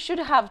something you should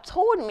have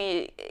told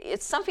me.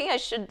 It's something I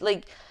should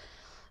like,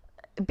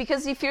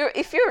 because if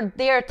you're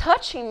there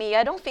touching me,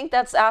 I don't think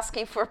that's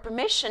asking for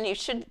permission. You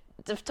should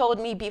have told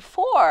me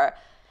before,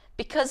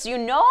 because you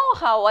know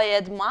how I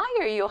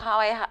admire you, how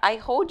I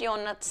hold you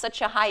on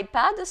such a high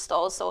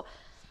pedestal. So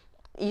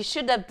you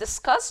should have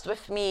discussed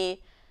with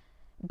me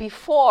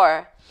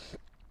before.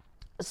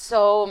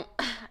 So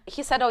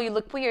he said, oh, you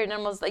look weird. And I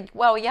was like,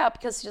 well, yeah,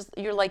 because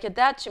you're like a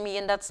dad to me,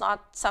 and that's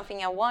not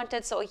something I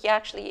wanted. So he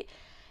actually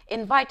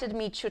invited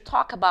me to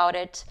talk about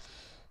it.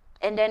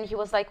 And then he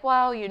was like,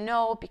 wow,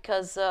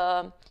 because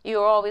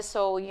you're always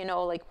so,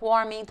 like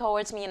warming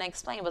towards me. And I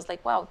explained, it was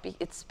like, wow,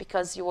 it's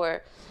because you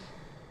were...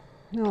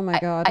 Oh my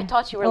God. I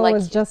thought you were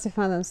always like...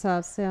 justify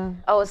themselves, yeah.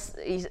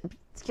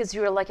 Because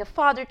you were like a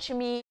father to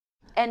me.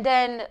 And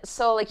then,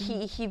 so like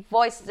he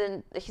voiced,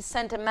 and he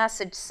sent a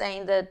message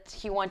saying that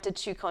he wanted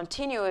to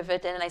continue with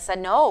it. And I said,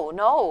 no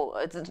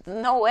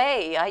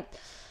way.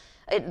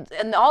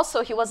 And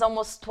also he was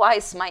almost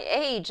twice my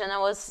age. And I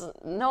was,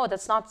 no,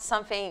 that's not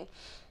something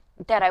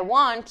that I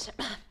want.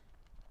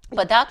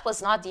 But that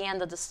was not the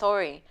end of the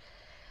story.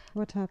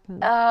 What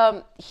happened?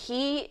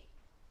 He,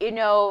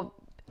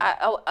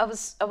 I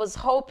was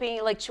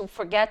hoping like to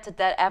forget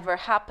that ever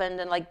happened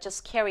and like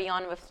just carry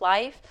on with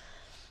life.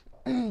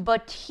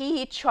 But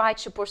he tried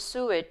to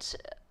pursue it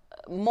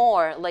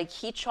more. Like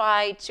he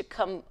tried to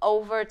come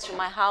over to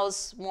my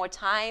house more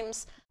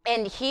times.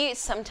 And he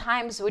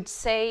sometimes would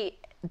say,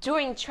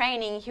 during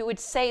training, he would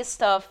say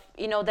stuff,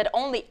 that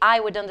only I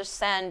would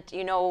understand,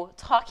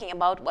 talking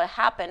about what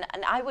happened.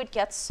 And I would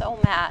get so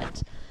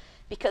mad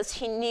because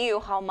he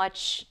knew how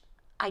much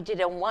I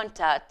didn't want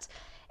that.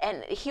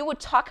 And he would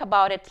talk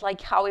about it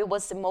like how it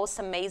was the most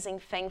amazing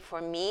thing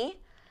for me.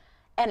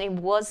 And it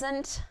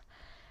wasn't.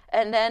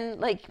 And then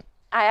like,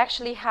 I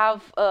actually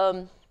have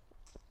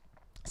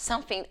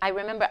something, I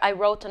remember I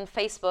wrote on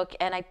Facebook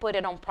and I put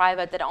it on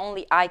private that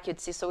only I could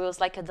see. So it was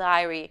like a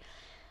diary.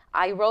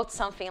 I wrote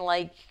something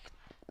like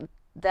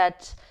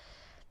that,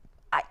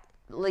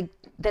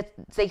 that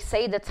they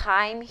say the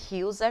time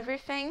heals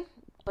everything,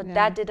 but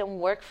that didn't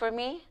work for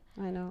me.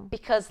 I know.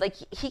 Because like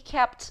he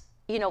kept,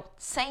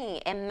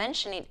 saying and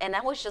mentioning, and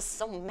I was just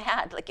so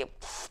mad. Like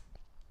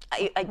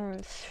I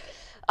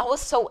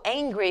was so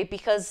angry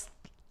because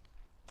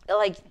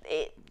like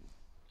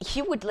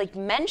he would like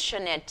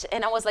mention it,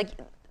 and I was like,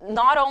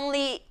 not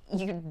only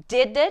you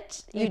did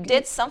it, you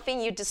did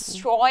something, you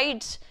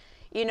destroyed,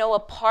 you know, a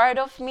part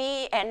of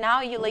me, and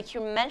now you like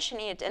you're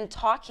mentioning it and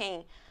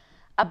talking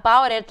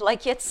about it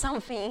like it's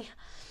something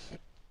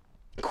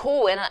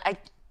cool, and I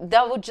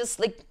that would just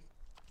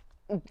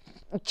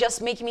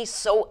make me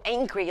so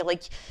angry.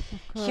 Like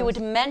he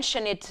would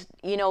mention it,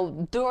 you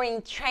know,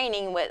 during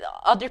training with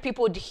other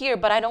people would hear,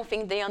 but I don't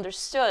think they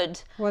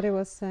understood what he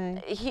was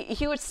saying.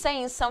 He was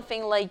saying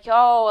something like,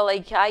 oh,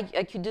 like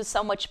I could do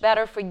so much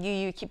better for you,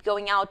 you keep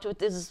going out with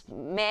this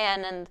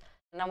man, and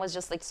I was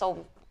just like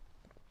so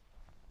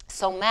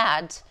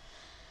mad.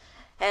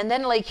 And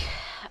then like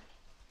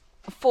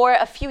for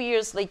a few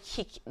years, like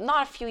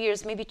not a few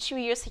years, maybe 2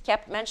 years, he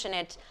kept mentioning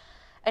it,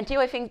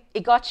 until I think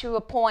it got to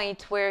a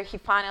point where he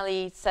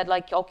finally said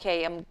like,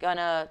 okay, I'm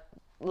gonna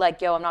let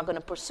go, I'm not gonna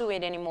pursue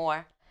it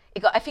anymore.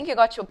 I think it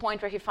got to a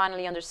point where he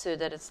finally understood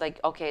that it's like,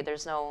 okay,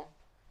 there's no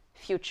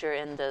future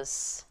in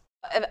this.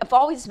 I've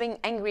always been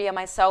angry at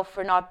myself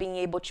for not being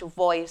able to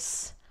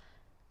voice.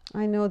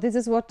 I know this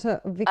is what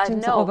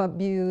victims of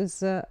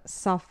abuse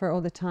suffer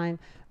all the time.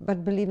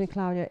 But believe me,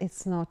 Claudia,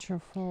 it's not your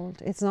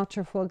fault. It's not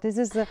your fault. This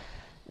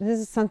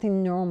is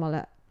something normal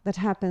that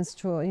happens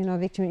to a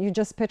victim. You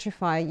just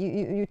petrify.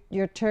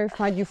 You're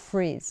terrified. You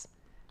freeze.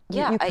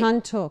 Yeah, you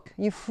can't talk.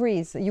 You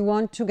freeze. You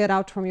want to get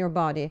out from your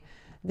body.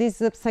 These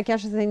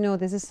psychiatrists, they know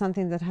this is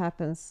something that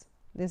happens.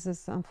 This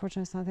is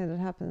unfortunately something that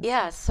happens.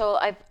 Yeah. So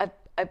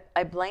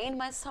I blamed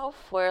myself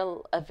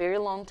for a very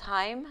long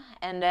time,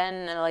 and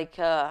then like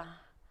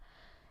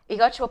it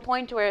got to a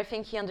point where I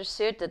think he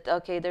understood that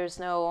okay, there's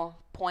no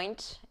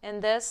point in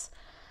this.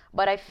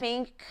 But I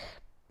think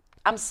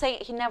I'm saying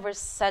he never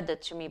said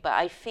that to me, but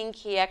I think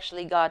he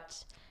actually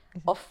got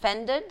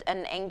offended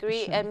and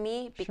angry at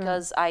me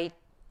because I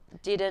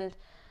didn't.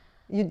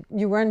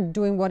 You weren't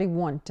doing what he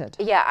wanted.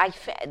 Yeah,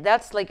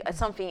 that's like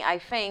something I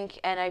think,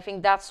 and I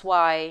think that's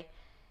why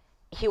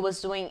he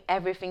was doing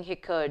everything he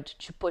could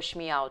to push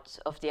me out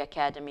of the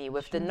academy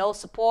with the no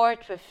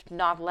support, with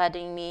not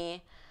letting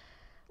me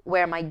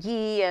wear my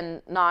gi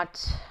and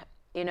not,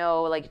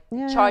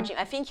 charging.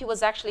 I think he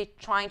was actually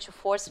trying to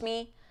force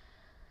me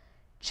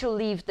to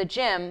leave the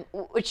gym,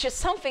 which is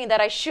something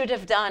that I should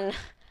have done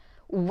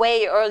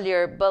way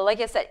earlier. But like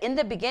I said, in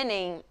the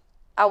beginning,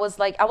 I was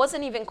like, I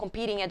wasn't even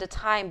competing at the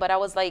time, but I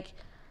was like,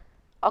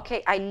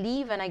 okay, I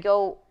leave and I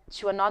go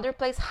to another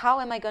place. How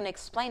am I going to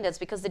explain this?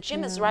 Because the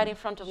gym is right in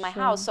front of my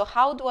house. So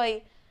how do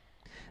I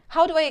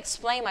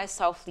explain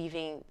myself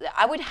leaving?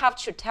 I would have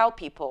to tell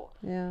people.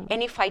 Yeah.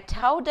 And if I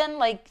tell them,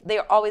 like,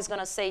 they're always going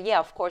to say, yeah,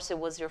 of course it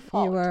was your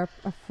fault. You were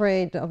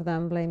afraid of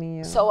them blaming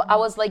you. So I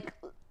was like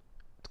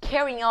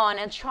carrying on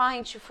and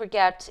trying to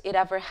forget it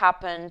ever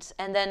happened.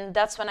 And then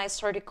that's when I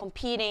started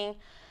competing.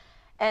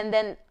 And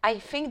then I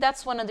think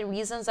that's one of the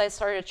reasons I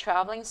started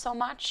traveling so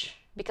much,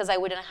 because I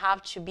wouldn't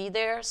have to be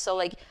there. So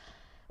like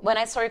when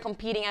I started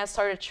competing, I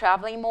started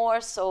traveling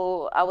more.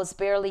 So I was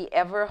barely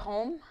ever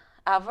home,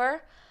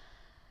 ever.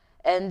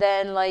 And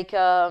then like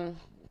it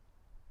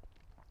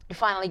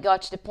finally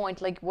got to the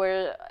point like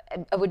where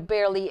I would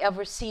barely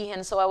ever see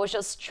him. So I was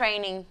just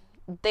training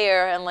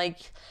there, and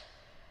like,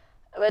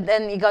 but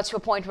then it got to a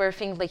point where I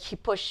think like he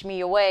pushed me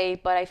away.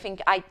 But I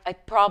think I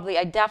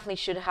definitely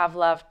should have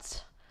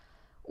left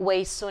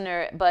way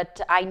sooner.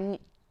 But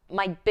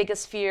my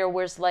biggest fear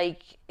was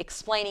like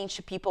explaining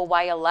to people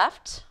why I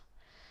left,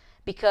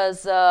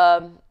 because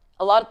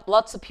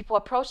lots of people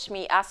approached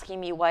me asking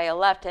me why I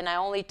left, and I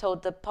only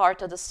told the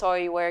part of the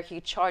story where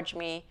he charged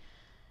me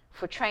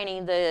for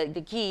training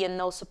the gi and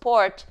no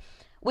support,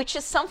 which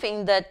is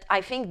something that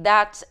I think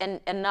that and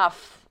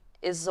enough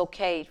is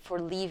okay for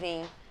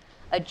leaving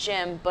a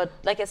gym. But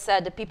like I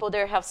said, the people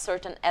there have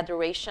certain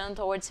adoration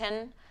towards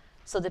him.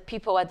 So the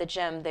people at the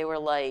gym, they were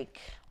like,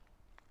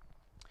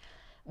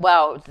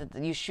 wow,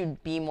 you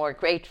should be more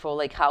grateful,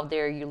 like how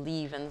dare you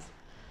leave and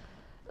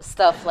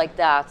stuff like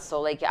that.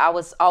 So like I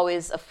was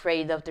always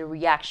afraid of the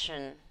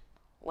reaction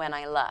when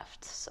I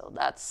left. So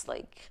that's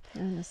like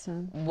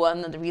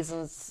one of the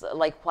reasons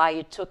like why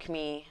it took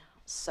me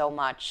so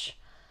much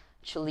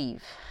to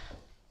leave.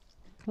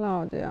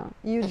 Claudia,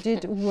 you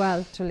did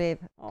well to leave.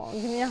 Oh,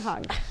 give me a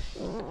hug.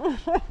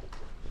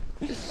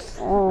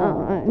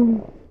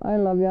 I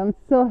love you. I'm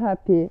so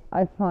happy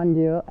I found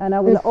you, and I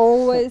will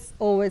always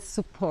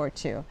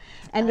support you.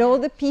 And all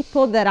the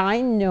people that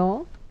I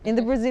know in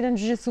the Brazilian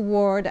Jiu-Jitsu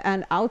world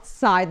and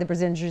outside the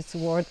Brazilian Jiu-Jitsu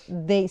world,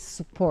 they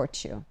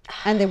support you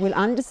and they will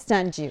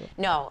understand you.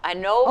 No, I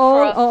know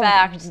for a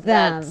fact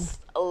that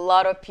a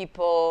lot of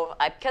people,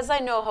 because I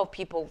know how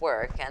people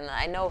work, and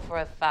I know for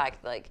a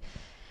fact like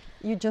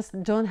you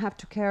just don't have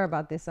to care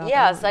about this.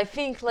 Yes, I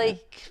think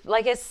like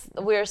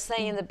we were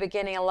saying in the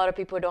beginning, a lot of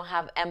people don't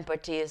have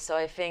empathy. So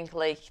I think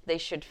like they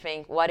should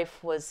think, what if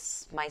it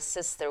was my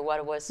sister?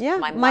 What was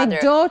my mother? My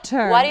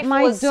daughter. What if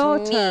my it was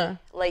daughter?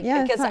 Me? Like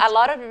because a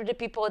lot of the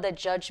people that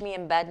judge me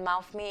and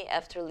badmouth me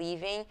after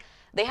leaving,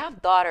 they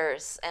have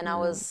daughters, and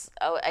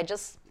I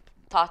just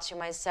thought to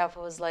myself,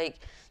 I was like,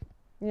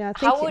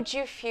 how would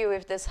you feel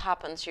if this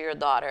happened to your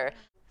daughter?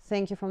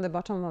 Thank you from the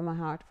bottom of my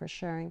heart for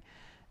sharing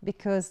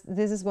because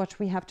this is what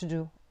we have to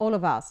do. All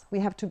of us, we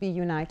have to be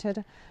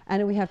united,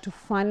 and we have to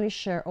finally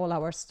share all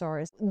our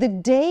stories. The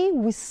day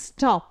we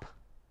stop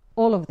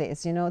all of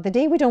this, the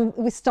day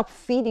we stop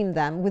feeding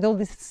them with all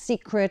these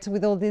secrets,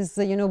 with all this,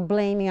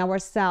 blaming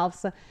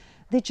ourselves,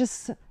 they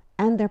just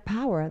end their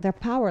power. They're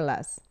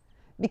powerless.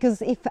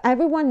 Because if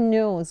everyone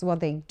knows what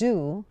they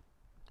do,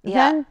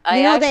 then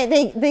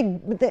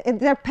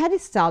their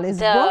pedestal is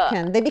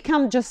broken. They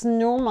become just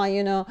normal,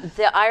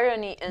 The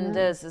irony in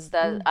this is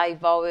that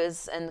I've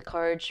always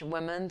encouraged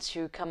women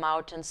to come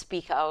out and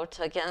speak out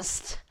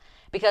against,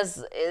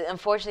 because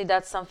unfortunately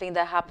that's something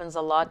that happens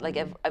a lot. Like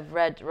I've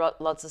read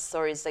lots of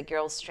stories, like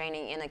girls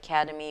training in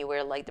academy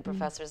where like the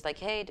professor's like,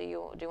 hey, do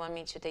you want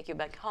me to take you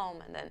back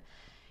home? And then,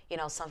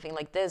 something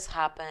like this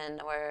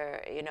happened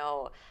where,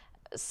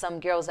 some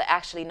girls are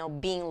actually,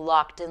 being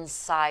locked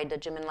inside the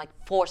gym and like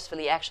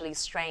forcefully actually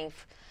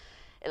strength.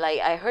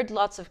 Like I heard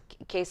lots of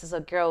cases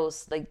of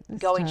girls like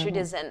That's going terrible. through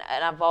this, and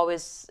I've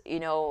always,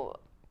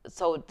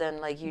 told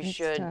them like you It's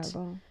should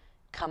terrible.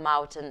 come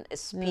out and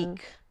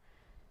speak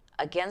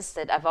against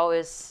it. I've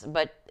always,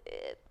 but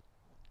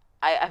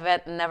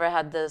I've never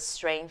had the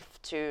strength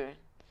to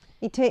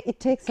It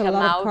takes a come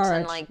lot out of courage.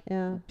 and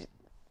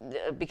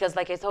like, because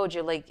like I told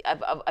you, like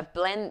I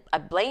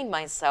blamed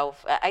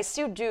myself. I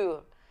still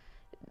do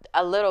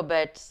a little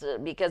bit,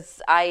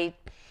 because I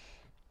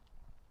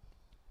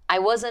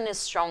wasn't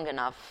strong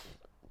enough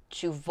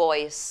to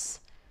voice.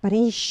 But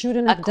he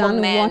shouldn't have done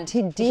command. what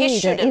he He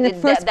did shouldn't. in the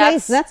first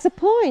place. That's the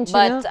point.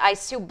 But I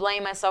still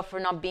blame myself for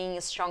not being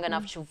strong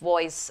enough to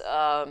voice,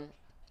 a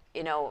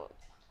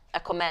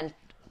command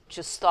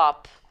to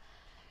stop.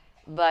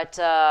 But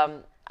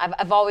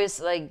I've always,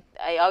 like,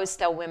 I always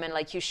tell women,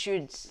 like, you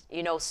should,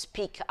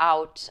 speak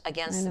out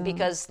against,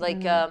 because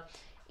like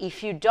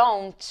if you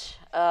don't,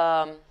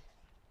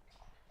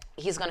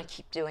 he's gonna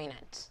keep doing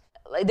it.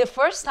 Like the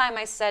first time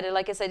I said it,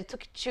 like I said,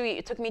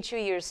 it took me 2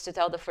 years to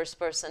tell the first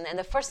person. And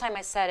the first time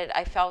I said it,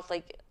 I felt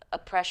like a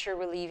pressure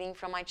relieving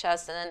from my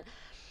chest. And then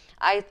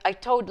I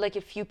told like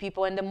a few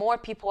people, and the more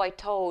people I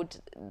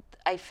told,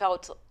 I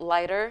felt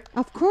lighter.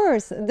 Of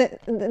course, the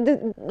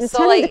So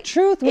telling like the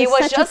truth it was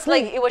set you just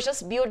free. like it was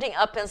just building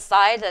up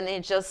inside, and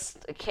it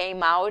just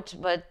came out.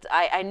 But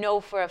I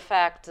know for a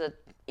fact that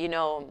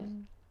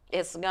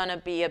it's gonna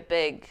be a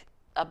big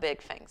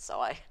thing.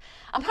 So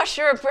I'm not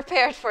sure I'm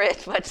prepared for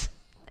it, but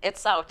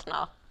it's out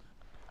now.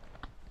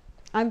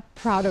 I'm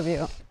proud of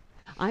you.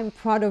 I'm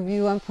proud of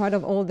you. I'm proud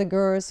of all the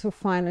girls who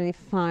finally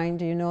find,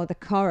 the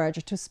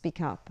courage to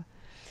speak up.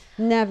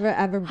 Never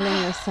ever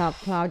blame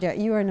yourself, Claudia.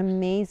 You are an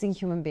amazing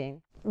human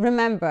being.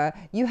 Remember,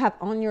 you have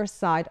on your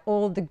side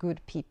all the good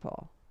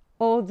people.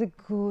 All the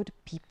good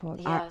people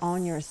are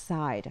on your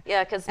side.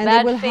 Yeah, because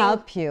they will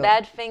help you.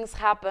 Bad things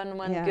happen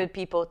when good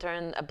people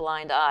turn a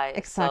blind eye.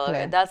 Exactly.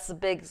 So that's the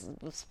big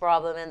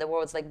problem in the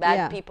world. It's like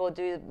bad people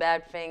do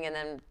bad thing, and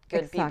then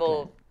good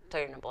people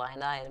turn a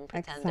blind eye and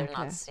pretend they're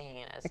not seeing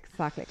it.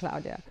 Exactly,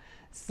 Claudia.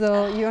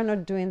 So you're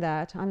not doing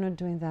that. I'm not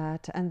doing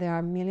that. And there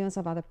are millions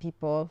of other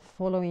people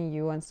following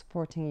you and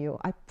supporting you.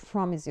 I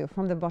promise you,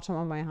 from the bottom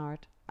of my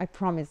heart. I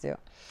promise you.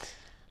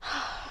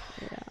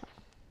 Yeah.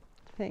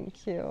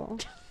 Thank you.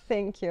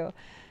 Thank you.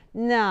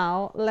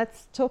 Now,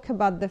 let's talk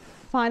about the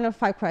final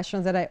 5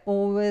 questions that I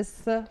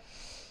always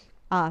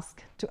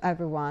ask to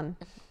everyone.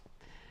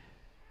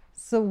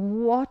 So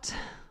what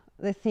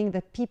the thing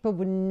that people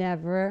would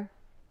never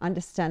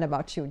understand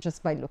about you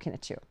just by looking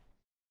at you?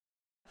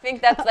 I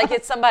think that's like,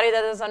 it's somebody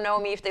that doesn't know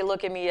me. If they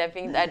look at me,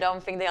 I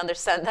don't think they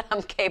understand that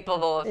I'm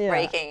capable of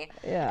breaking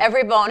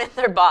every bone in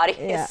their body.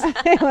 Yeah.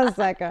 1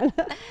 second.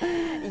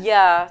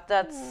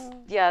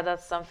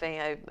 That's something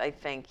I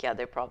think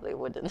they probably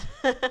wouldn't.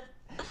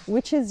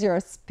 Which is your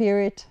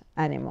spirit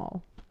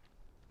animal?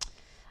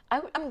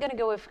 I'm gonna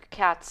go with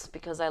cats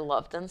because I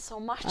love them so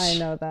much. I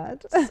know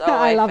that. So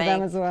I love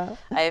them as well.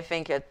 I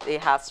think it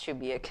has to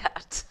be a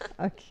cat.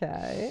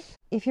 Okay.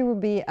 If you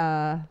would be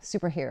a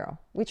superhero,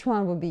 which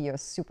one would be your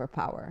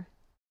superpower?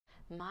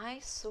 My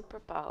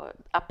superpower?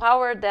 A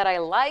power that I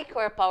like,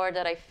 or a power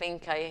that I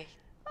think I...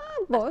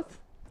 Both.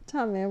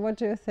 Tell me, what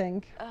do you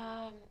think?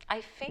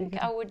 I think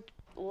I would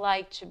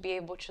like to be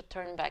able to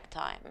turn back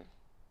time.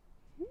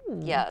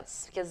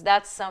 Yes, because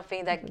that's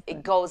something that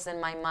it goes in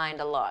my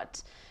mind a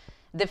lot.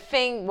 The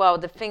thing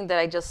that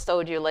I just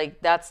told you, like,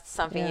 that's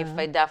something if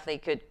I definitely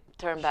could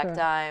turn back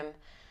time.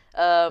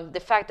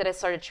 The fact that I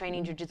started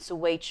training jiu-jitsu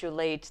way too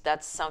late,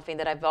 that's something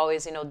that I've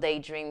always,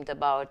 daydreamed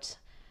about.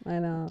 I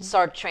know.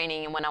 Start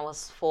training when I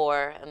was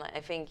 4, and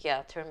I think,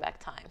 turn back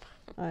time.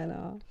 I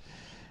know.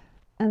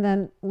 And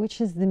then,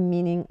 which is the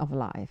meaning of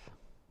life?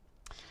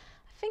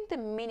 I think the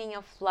meaning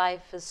of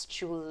life is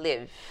to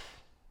live.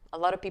 A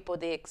lot of people,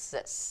 they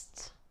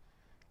exist.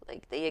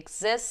 Like, they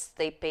exist,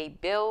 they pay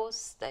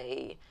bills,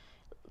 they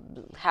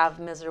have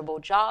miserable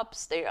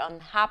jobs, they're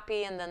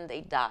unhappy, and then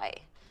they die.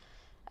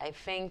 I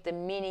think the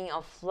meaning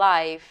of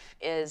life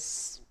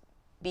is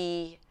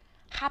be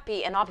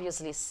happy and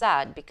obviously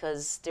sad,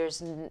 because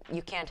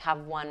you can't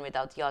have one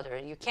without the other.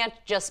 You can't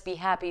just be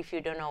happy if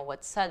you don't know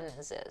what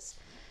sadness is.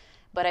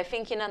 But I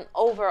think in an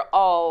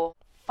overall,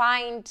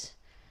 find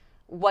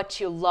what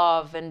you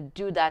love and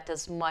do that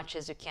as much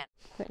as you can.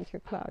 Thank you,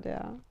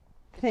 Claudia.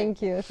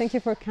 Thank you. Thank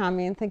you for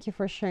coming. Thank you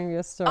for sharing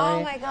your story.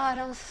 Oh my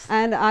God.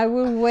 And I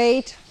will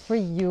wait for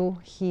you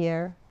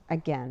here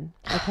again,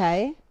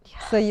 okay?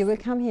 Yes. So you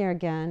will come here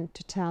again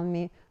to tell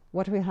me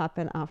what will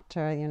happen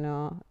after,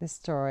 the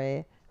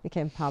story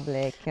became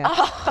public.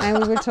 And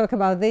we will talk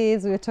about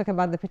this, we will talk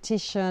about the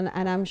petition,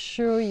 and I'm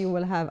sure you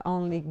will have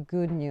only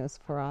good news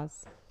for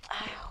us.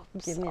 I hope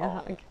Give so. me a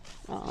hug.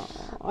 Oh,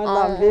 I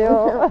love you.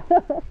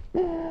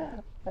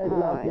 I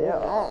love you.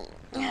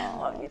 I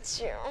love you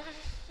too.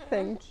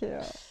 Thank you.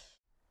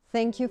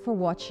 Thank you for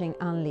watching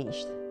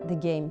Unleashed, the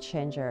Game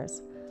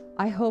Changers.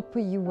 I hope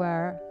you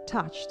were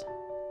touched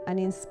and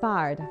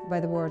inspired by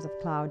the words of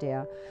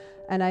Claudia,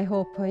 and I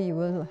hope you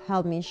will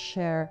help me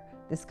share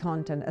this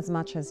content as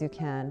much as you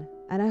can.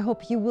 And I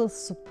hope you will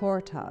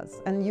support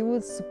us, and you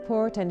will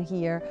support and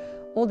hear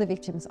all the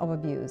victims of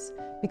abuse,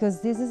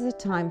 because this is a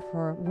time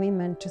for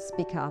women to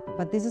speak up,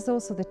 but this is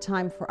also the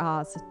time for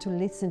us to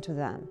listen to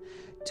them,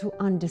 to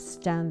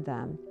understand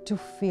them, to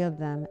feel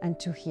them, and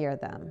to hear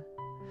them.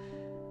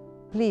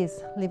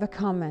 Please leave a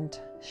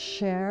comment,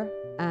 share,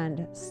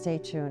 and stay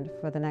tuned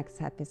for the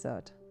next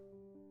episode.